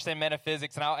kind of understand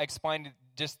metaphysics, and I'll explain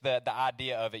just the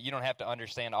idea of it. You don't have to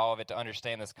understand all of it to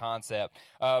understand this concept.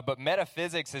 But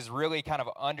metaphysics is really kind of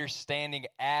understanding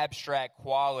abstract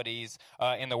qualities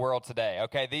in the world today.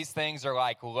 Okay, these things are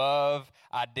like love,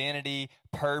 identity,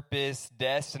 purpose,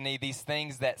 destiny, these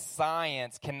things that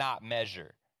science cannot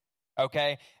measure.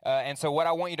 Okay, and so what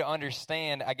I want you to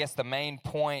understand, I guess the main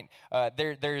point,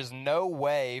 there's no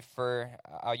way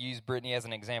I'll use Brittany as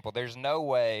an example, there's no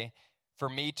way for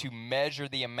me to measure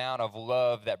the amount of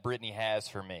love that Brittany has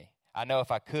for me. I know if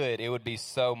I could, it would be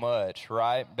so much,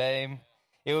 right, babe?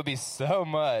 It would be so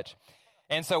much.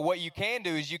 And so what you can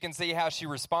do is you can see how she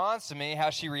responds to me, how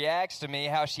she reacts to me,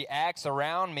 how she acts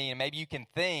around me, and maybe you can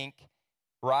think,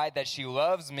 right, that she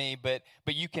loves me, but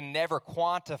you can never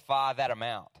quantify that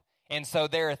amount. And so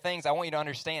there are things I want you to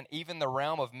understand, even the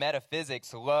realm of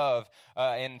metaphysics, love,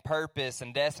 and purpose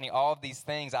and destiny, all of these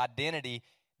things, identity,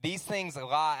 these things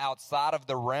lie outside of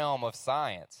the realm of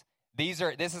science.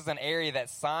 This is an area that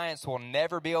science will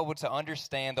never be able to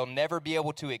understand. They'll never be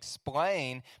able to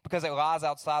explain because it lies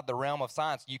outside the realm of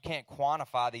science. You can't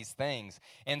quantify these things.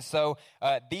 And so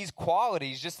these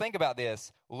qualities, just think about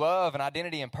this, love and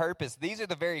identity and purpose, these are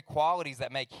the very qualities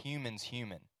that make humans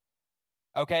human.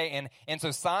 Okay, and so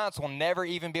science will never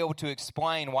even be able to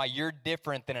explain why you're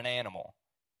different than an animal.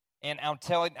 And I'll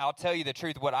tell you the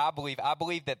truth, what I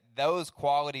believe that those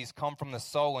qualities come from the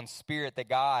soul and spirit that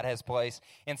God has placed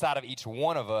inside of each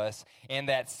one of us, and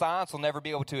that science will never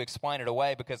be able to explain it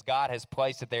away because God has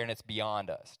placed it there and it's beyond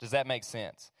us. Does that make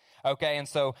sense? Okay, and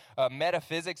so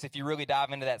metaphysics, if you really dive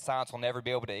into that, science will never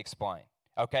be able to explain.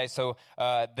 Okay, so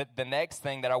the next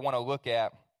thing that I want to look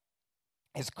at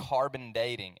is carbon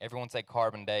dating. Everyone say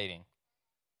carbon dating.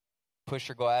 Push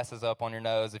your glasses up on your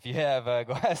nose if you have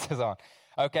glasses on.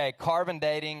 Okay, carbon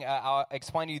dating, I'll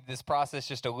explain to you this process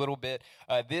just a little bit.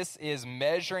 This is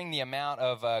measuring the amount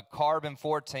of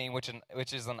carbon-14,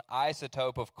 which is an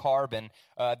isotope of carbon,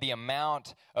 the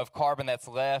amount of carbon that's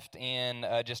left in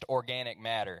just organic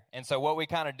matter. And so what we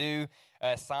kind of do,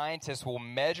 scientists will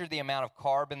measure the amount of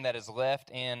carbon that is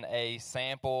left in a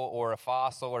sample or a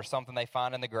fossil or something they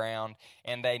find in the ground,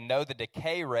 and they know the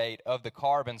decay rate of the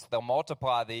carbon, so they'll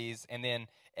multiply these and then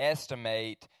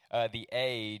estimate the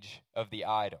age of the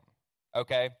item.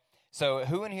 Okay? So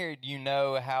who in here do you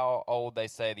know how old they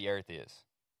say the earth is?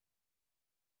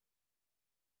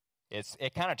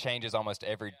 It kind of changes almost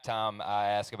every time I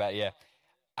ask about it. Yeah.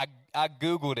 I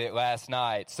Googled it last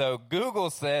night. So Google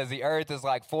says the earth is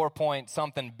like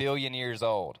 4-point-something billion years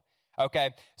old. Okay?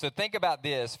 So think about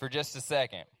this for just a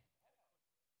second.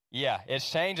 Yeah, it's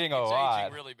changing a lot.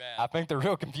 Changing really bad. I think they're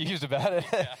real confused about it.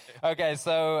 Yeah. Okay,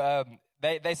 so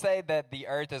they say that the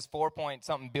earth is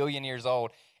 4-point-something billion years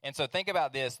old. And so think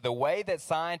about this. The way that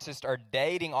scientists are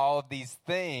dating all of these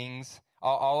things,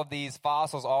 all of these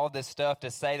fossils, all of this stuff to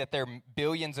say that they're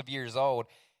billions of years old,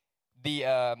 the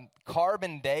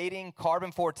carbon dating,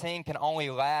 carbon-14 can only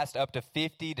last up to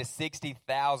 50 to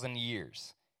 60,000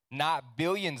 years. Not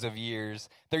billions of years.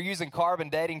 They're using carbon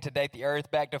dating to date the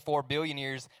earth back to 4 billion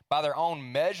years. By their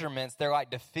own measurements, they're like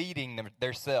defeating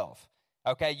themselves.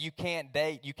 Okay, you can't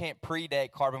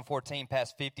predate carbon-14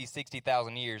 past 50,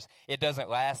 60,000 years. It doesn't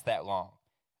last that long.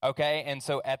 Okay, and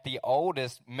so at the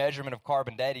oldest measurement of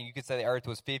carbon dating, you could say the earth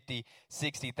was 50,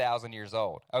 60,000 years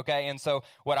old. Okay, and so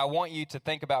what I want you to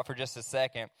think about for just a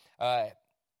second,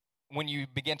 when you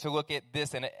begin to look at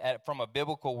this from a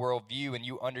biblical worldview and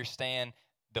you understand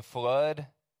the flood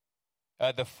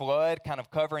kind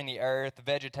of covering the earth,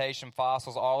 vegetation,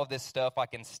 fossils, all of this stuff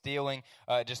like instilling,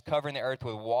 just covering the earth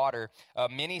with water.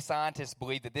 Many scientists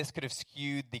believe that this could have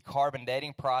skewed the carbon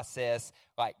dating process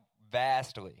like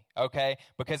vastly, okay?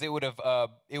 Because it would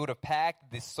have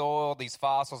packed the soil, these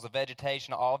fossils, the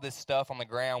vegetation, all this stuff on the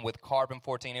ground with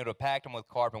carbon-14. It would have packed them with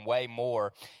carbon way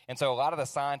more. And so a lot of the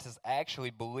scientists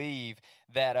actually believe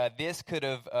that this could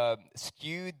have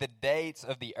skewed the dates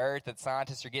of the earth that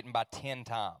scientists are getting by 10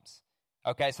 times.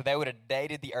 Okay, so they would have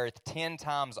dated the earth 10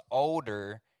 times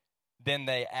older than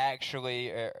they actually,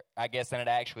 than it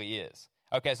actually is.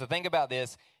 Okay, so think about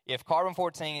this. If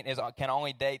carbon-14 can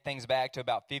only date things back to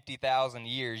about 50,000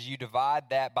 years, you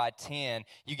divide that by 10,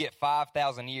 you get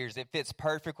 5,000 years. It fits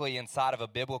perfectly inside of a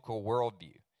biblical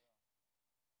worldview.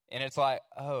 And it's like,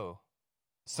 oh.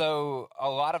 So a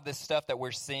lot of this stuff that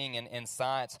we're seeing in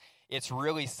science, it's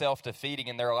really self-defeating,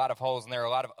 and there are a lot of holes, and there are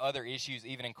a lot of other issues,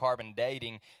 even in carbon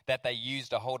dating, that they use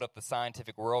to hold up the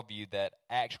scientific worldview that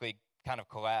actually kind of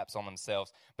collapse on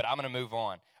themselves. But I'm going to move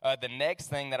on. The next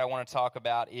thing that I want to talk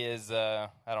about is, I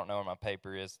don't know where my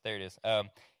paper is. There it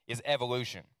is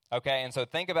evolution. Okay, and so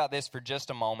think about this for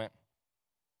just a moment.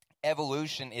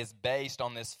 Evolution is based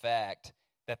on this fact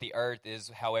that the earth is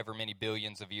however many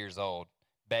billions of years old.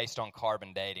 based on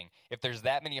carbon dating. If there's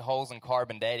that many holes in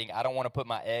carbon dating, I don't want to put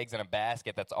my eggs in a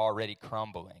basket that's already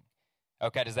crumbling.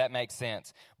 Okay, does that make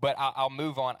sense? But I'll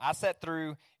move on. I sat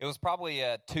through, it was probably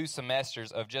 2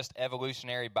 semesters of just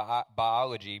evolutionary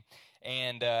biology.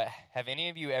 And have any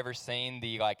of you ever seen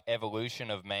the, evolution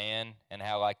of man and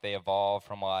how, they evolved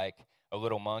from, a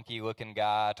little monkey-looking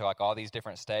guy to, all these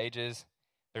different stages?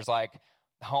 There's,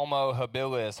 Homo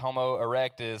habilis, Homo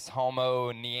erectus,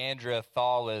 Homo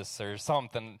neanderthalis, or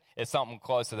something. It's something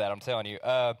close to that, I'm telling you.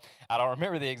 I don't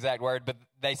remember the exact word, but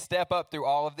they step up through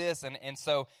all of this. And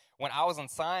so when I was in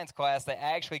science class, they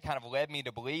actually kind of led me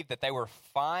to believe that they were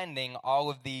finding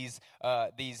all of these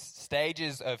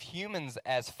stages of humans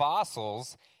as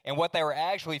fossils. And what they were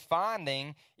actually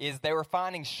finding is they were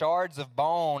finding shards of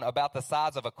bone about the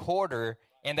size of a quarter.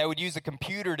 And they would use a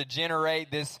computer to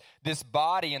generate this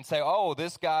body and say, oh,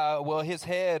 this guy, well, his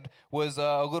head was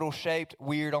a little shaped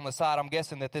weird on the side. I'm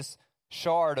guessing that this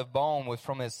shard of bone was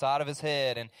from his side of his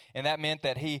head. And that meant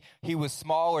that he was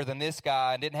smaller than this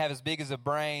guy and didn't have as big as a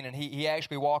brain. And he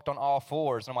actually walked on all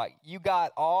fours. And I'm like, you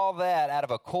got all that out of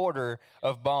a quarter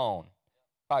of bone.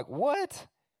 Like, what?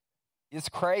 It's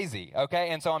crazy, okay?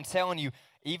 And so I'm telling you,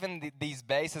 even these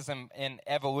bases in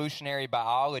evolutionary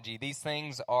biology, these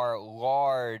things are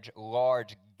large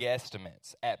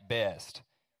guesstimates at best.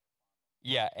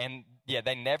 Yeah, and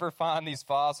they never find these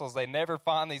fossils. They never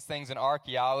find these things in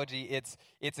archaeology. It's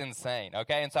insane,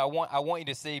 okay? And so I want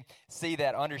you to see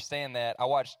that, understand that. I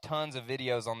watched tons of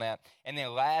videos on that. And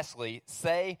then lastly,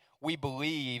 say we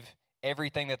believe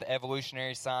everything that the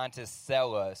evolutionary scientists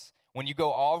sell us. When you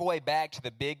go all the way back to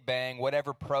the Big Bang,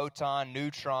 whatever proton,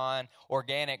 neutron,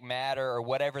 organic matter, or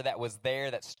whatever that was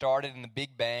there that started in the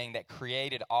Big Bang that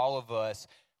created all of us,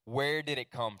 where did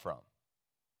it come from?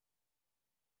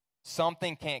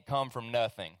 Something can't come from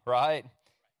nothing, right?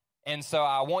 And so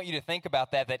I want you to think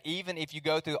about that even if you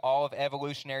go through all of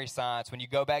evolutionary science, when you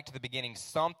go back to the beginning,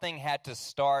 something had to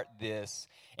start this.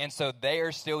 And so they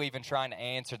are still even trying to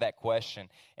answer that question.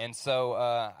 And so,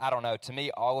 I don't know, to me,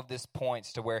 all of this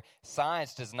points to where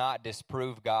science does not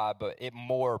disprove God, but it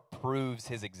more proves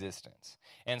his existence.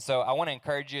 And so I want to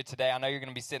encourage you today. I know you're going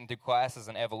to be sitting through classes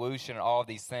in evolution and all of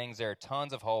these things. There are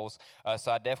tons of holes,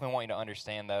 so I definitely want you to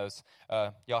understand those.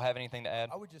 Y'all have anything to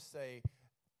add? I would just say,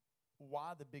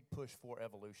 why the big push for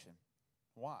evolution?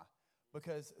 Why?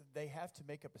 Because they have to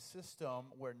make up a system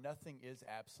where nothing is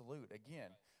absolute. Again,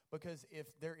 because if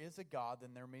there is a God,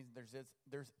 then there means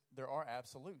there are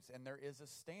absolutes, and there is a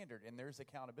standard, and there's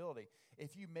accountability.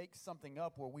 If you make something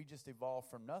up where we just evolve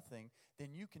from nothing, then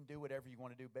you can do whatever you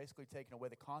want to do, basically taking away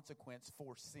the consequence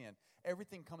for sin.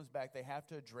 Everything comes back. They have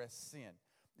to address sin.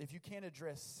 If you can't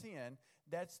address sin,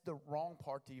 that's the wrong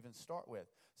part to even start with.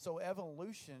 So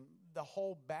evolution, the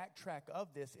whole backtrack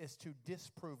of this is to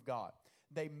disprove God.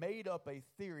 They made up a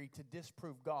theory to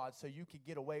disprove God so you could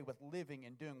get away with living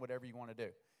and doing whatever you want to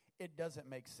do. It doesn't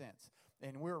make sense.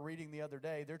 And we were reading the other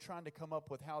day, they're trying to come up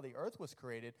with how the earth was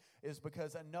created is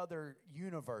because another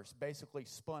universe basically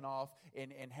spun off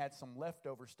and had some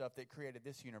leftover stuff that created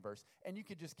this universe. And you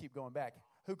could just keep going back.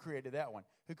 Who created that one?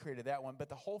 Who created that one? But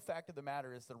the whole fact of the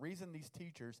matter is the reason these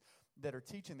teachers that are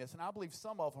teaching this, and I believe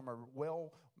some of them are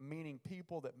well-meaning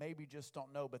people that maybe just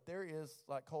don't know, but there is,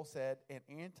 like Cole said, an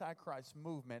antichrist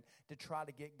movement to try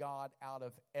to get God out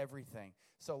of everything.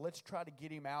 So let's try to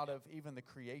get him out of even the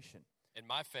creation. And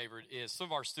my favorite is some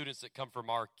of our students that come from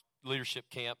our leadership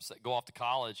camps that go off to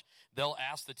college, they'll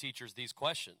ask the teachers these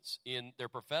questions in their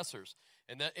professors.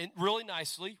 And really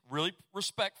nicely, really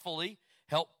respectfully,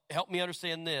 help me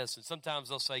understand this. And sometimes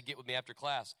they'll say, get with me after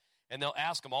class. And they'll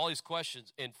ask them all these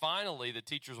questions. And finally, the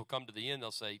teachers will come to the end. They'll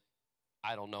say,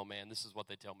 I don't know, man. This is what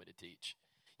they tell me to teach.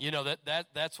 You know,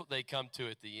 that's what they come to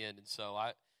at the end. And so,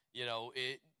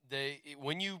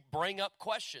 when you bring up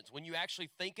questions, when you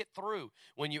actually think it through,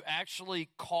 when you actually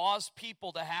cause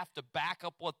people to have to back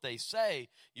up what they say,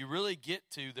 you really get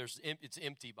to it's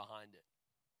empty behind it.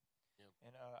 Yeah.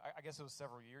 And I guess it was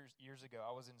several years ago.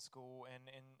 I was in school and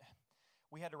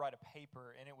we had to write a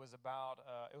paper, and it was about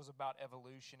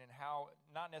evolution and how,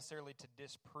 not necessarily to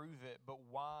disprove it, but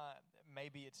why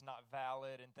maybe it's not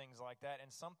valid and things like that.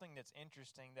 And something that's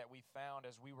interesting that we found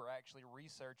as we were actually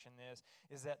researching this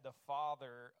is that the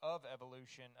father of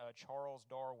evolution, Charles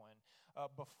Darwin,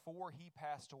 before he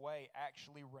passed away,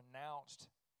 actually renounced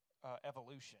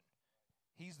evolution.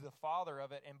 He's the father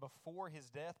of it, and before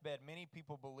his deathbed, many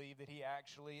people believe that he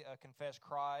actually confessed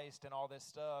Christ and all this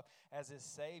stuff as his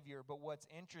Savior. But what's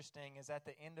interesting is at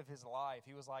the end of his life,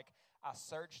 he was like, I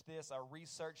searched this, I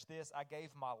researched this, I gave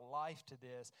my life to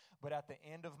this, but at the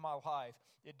end of my life,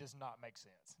 it does not make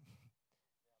sense.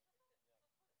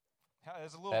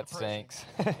 It's a little That depressing. stinks.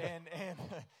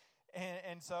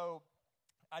 and so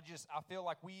I feel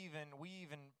like we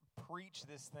even preach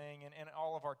this thing, and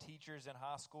all of our teachers in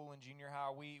high school and junior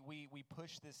high, we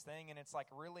push this thing, and it's like,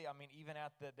 really, I mean, even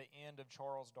at the end of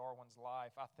Charles Darwin's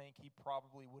life, I think he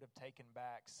probably would have taken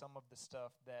back some of the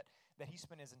stuff that he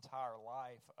spent his entire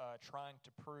life trying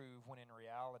to prove, when in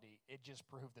reality it just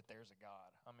proved that there's a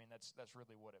God. I mean, that's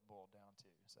really what it boiled down to.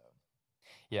 So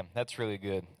Yeah, that's really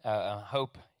good. I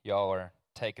hope y'all are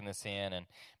taking this in, and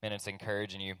man, it's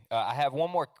encouraging you. I have one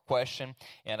more question,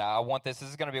 and I want this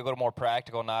is going to be a little more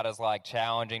practical, not as like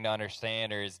challenging to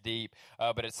understand or as deep,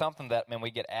 but it's something that, man,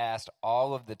 we get asked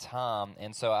all of the time,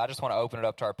 and so I just want to open it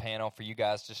up to our panel for you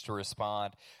guys just to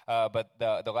respond. But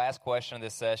the last question of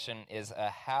this session is,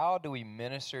 how do we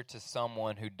minister to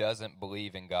someone who doesn't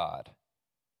believe in God?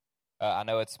 I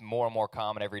know it's more and more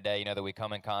common every day, that we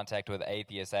come in contact with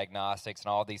atheists, agnostics,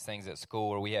 and all these things at school,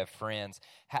 or we have friends.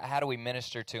 How do we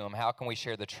minister to them? How can we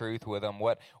share the truth with them?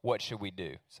 What should we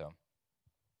do? So,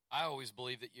 I always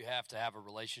believe that you have to have a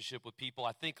relationship with people.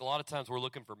 I think a lot of times we're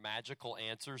looking for magical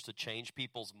answers to change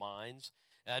people's minds,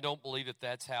 and I don't believe that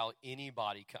that's how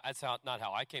not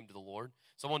how I came to the Lord.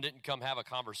 Someone didn't come have a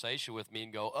conversation with me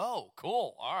and go, "Oh,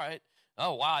 cool, all right.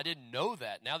 Oh, wow, I didn't know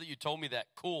that. Now that you told me that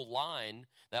cool line,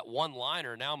 that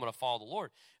one-liner, now I'm going to follow the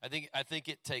Lord." I think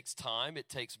it takes time. It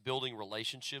takes building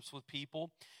relationships with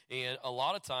people. And a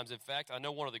lot of times, in fact, I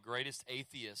know one of the greatest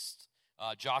atheists,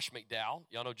 Josh McDowell.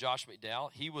 Y'all know Josh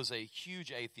McDowell? He was a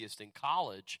huge atheist in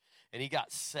college, and he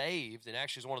got saved, and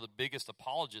actually is one of the biggest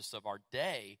apologists of our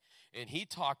day. And he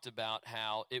talked about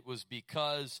how it was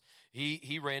because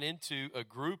he ran into a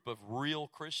group of real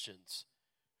Christians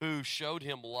who showed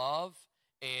him love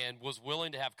and was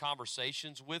willing to have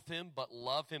conversations with him, but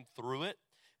love him through it.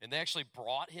 And they actually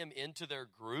brought him into their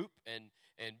group and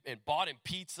bought him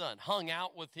pizza and hung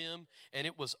out with him. And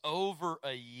it was over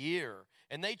a year.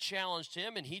 And they challenged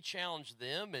him, and he challenged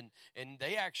them, and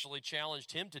they actually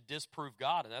challenged him to disprove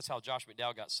God. And that's how Josh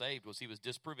McDowell got saved, was he was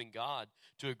disproving God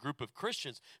to a group of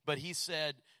Christians. But he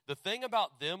said the thing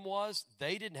about them was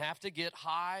they didn't have to get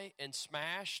high and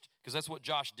smashed, because that's what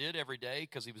Josh did every day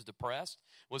because he was depressed,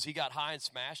 was he got high and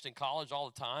smashed in college all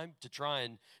the time to try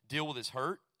and deal with his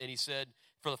hurt. And he said,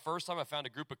 for the first time, I found a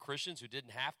group of Christians who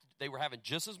didn't have to, they were having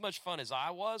just as much fun as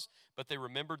I was, but they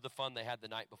remembered the fun they had the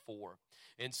night before.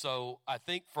 And so I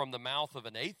think from the mouth of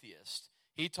an atheist,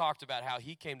 he talked about how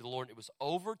he came to the Lord, and it was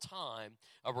over time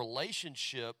a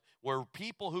relationship where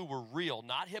people who were real,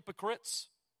 not hypocrites,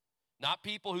 not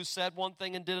people who said one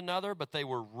thing and did another, but they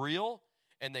were real,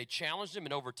 and they challenged him,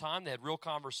 and over time they had real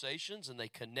conversations, and they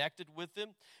connected with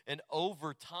him. And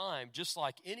over time, just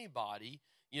like anybody,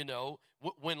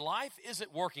 when life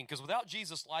isn't working, because without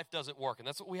Jesus, life doesn't work, and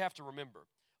that's what we have to remember.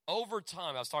 Over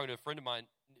time, I was talking to a friend of mine,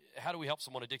 how do we help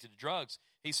someone addicted to drugs?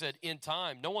 He said, in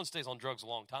time, no one stays on drugs a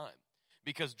long time,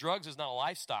 because drugs is not a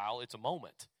lifestyle, it's a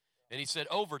moment. And he said,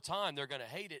 over time, they're going to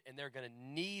hate it, and they're going to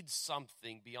need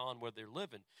something beyond where they're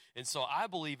living. And so I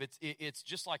believe it's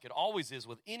just like it always is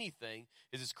with anything,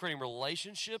 is it's creating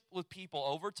relationship with people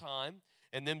over time,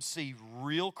 and them see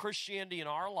real Christianity in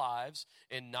our lives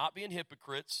and not being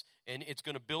hypocrites, and it's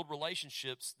going to build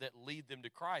relationships that lead them to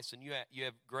Christ, and you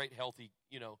have great, healthy,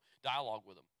 dialogue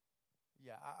with them.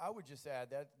 Yeah, I would just add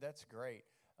that's great.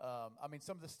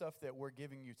 Some of the stuff that we're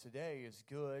giving you today is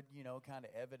good, kind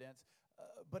of evidence.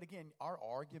 But again, our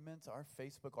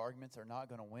Facebook arguments are not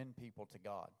going to win people to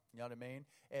God. You know what I mean?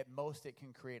 At most, it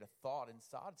can create a thought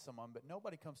inside someone, but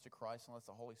nobody comes to Christ unless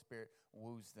the Holy Spirit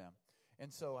woos them.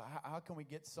 And so how can we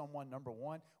get someone? Number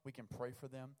one, we can pray for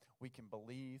them. We can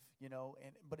believe,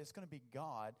 but it's going to be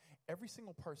God. Every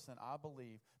single person, I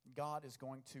believe, God is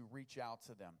going to reach out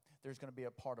to them. There's going to be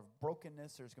a part of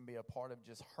brokenness. There's going to be a part of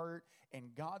just hurt,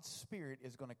 and God's Spirit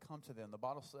is going to come to them. The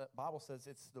Bible says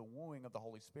it's the wooing of the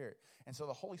Holy Spirit. And so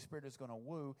the Holy Spirit is going to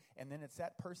woo, and then it's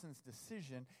that person's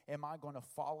decision. Am I going to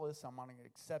follow this? Am I going to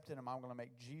accept it? Am I going to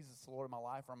make Jesus the Lord of my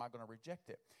life, or am I going to reject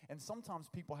it? And sometimes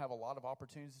people have a lot of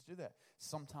opportunities to do that.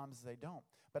 Sometimes they don't.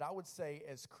 But I would say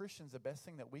as Christians, the best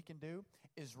thing that we can do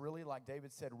is really, like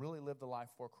David said, really live the life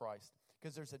for Christ.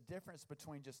 Because there's a difference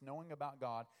between just knowing about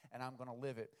God and I'm going to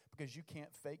live it. Because you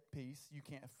can't fake peace. You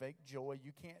can't fake joy.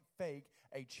 You can't fake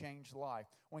a changed life.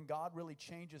 When God really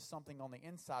changes something on the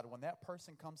inside, when that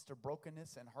person comes to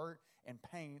brokenness and hurt and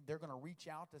pain, they're going to reach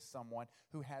out to someone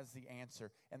who has the answer.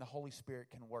 And the Holy Spirit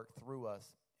can work through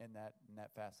us in that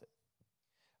facet.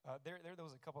 There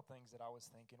was a couple things that I was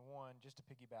thinking. One, just to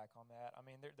piggyback on that, I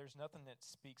mean, there's nothing that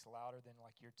speaks louder than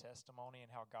like your testimony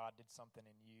and how God did something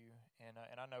in you. And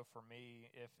I know for me,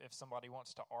 if somebody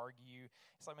wants to argue,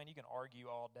 it's like, man, you can argue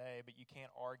all day, but you can't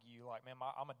argue like, man,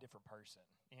 I'm a different person.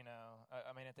 You know,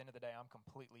 I mean, at the end of the day, I'm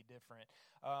completely different.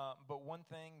 But one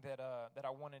thing that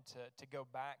I wanted to go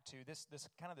back to, this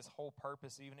whole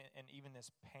purpose, even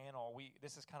this panel,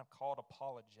 this is kind of called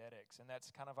apologetics, and that's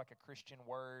kind of like a Christian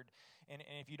word. And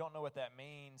if you don't know what that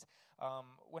means,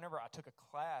 whenever I took a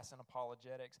class in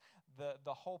apologetics,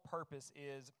 the whole purpose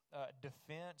is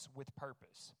defense with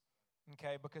purpose.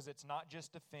 Okay, because it's not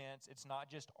just defense, it's not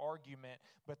just argument,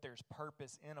 but there's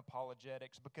purpose in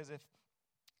apologetics. Because if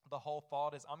the whole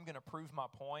thought is I'm going to prove my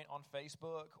point on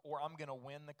Facebook or I'm going to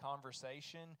win the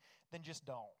conversation, then just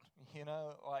don't. You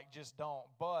know, like just don't.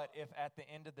 But if at the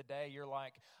end of the day you're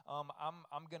like, I'm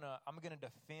gonna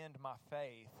defend my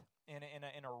faith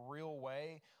in a real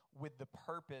way with the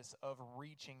purpose of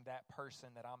reaching that person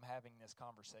that I'm having this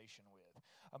conversation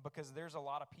with, because there's a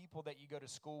lot of people that you go to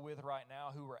school with right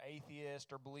now who are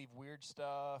atheists or believe weird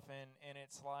stuff, and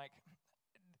it's like,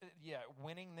 yeah,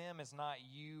 winning them is not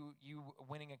you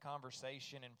winning a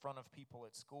conversation in front of people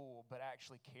at school, but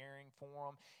actually caring for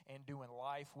them and doing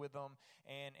life with them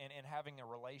and having a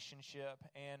relationship.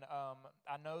 And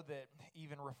I know that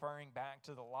even referring back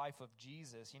to the life of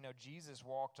Jesus, you know, Jesus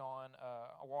walked on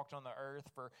the earth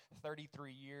for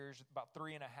 33 years. About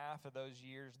 3.5 of those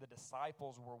years, the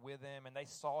disciples were with him, and they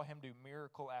saw him do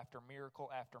miracle after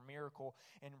miracle after miracle.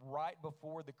 And right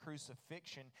before the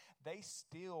crucifixion, they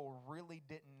still really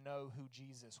didn't know who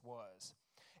Jesus was.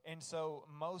 And so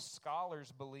most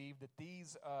scholars believe that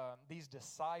these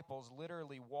disciples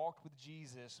literally walked with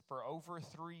Jesus for over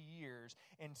 3 years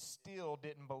and still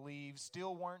didn't believe,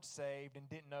 still weren't saved, and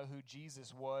didn't know who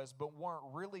Jesus was, but weren't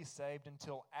really saved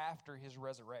until after his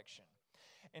resurrection.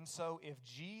 And so if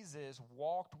Jesus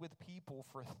walked with people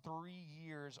for 3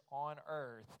 years on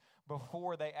earth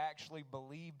before they actually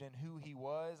believed in who he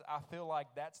was, I feel like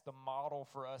that's the model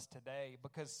for us today.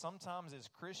 Because sometimes as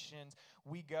Christians,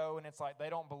 we go and it's like they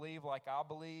don't believe like I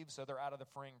believe, so they're out of the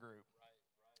friend group.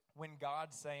 When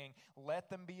God's saying, let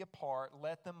them be a part,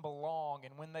 let them belong,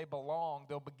 and when they belong,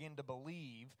 they'll begin to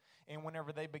believe. And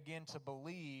whenever they begin to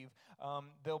believe,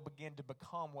 they'll begin to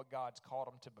become what God's called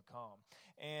them to become.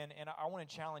 And I want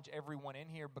to challenge everyone in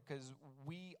here, because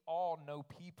we all know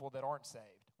people that aren't saved.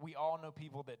 We all know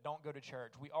people that don't go to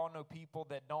church. We all know people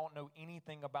that don't know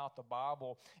anything about the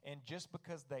Bible. And just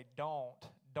because they don't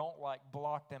like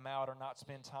block them out or not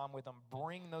spend time with them.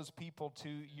 Bring those people to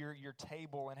your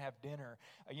table and have dinner.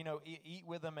 You know, eat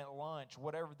with them at lunch,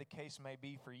 whatever the case may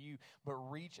be for you. But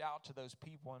reach out to those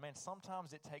people. And man,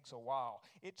 sometimes it takes a while.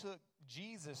 It took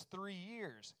Jesus 3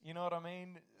 years. You know what I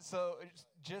mean? So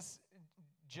just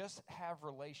have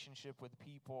relationship with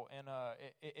people, and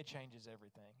it changes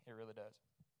everything. It really does.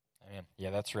 Yeah,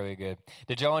 that's really good.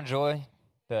 Did y'all enjoy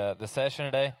the session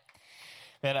today?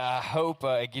 And I hope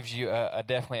it gives you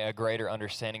definitely a greater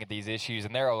understanding of these issues.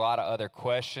 And there are a lot of other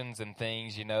questions and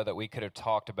things, you know, that we could have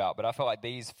talked about. But I felt like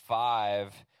these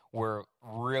 5 were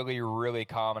really, really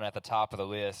common at the top of the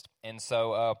list. And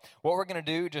so what we're going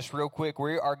to do, just real quick,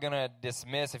 we are going to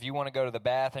dismiss. If you want to go to the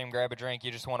bathroom, grab a drink,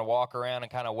 you just want to walk around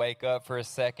and kind of wake up for a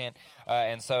second.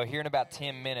 And so here in about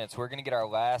 10 minutes, we're going to get our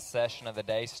last session of the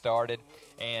day started.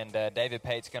 And David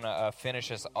Pate's going to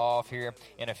finish us off here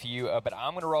in a few. But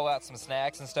I'm going to roll out some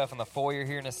snacks and stuff in the foyer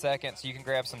here in a second, so you can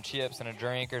grab some chips and a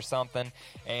drink or something.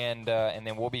 And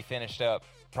then we'll be finished up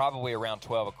probably around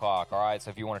 12 o'clock, all right? So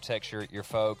if you want to text your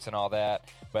folks and all that.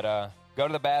 But go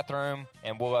to the bathroom,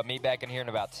 and we'll meet back in here in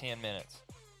about 10 minutes.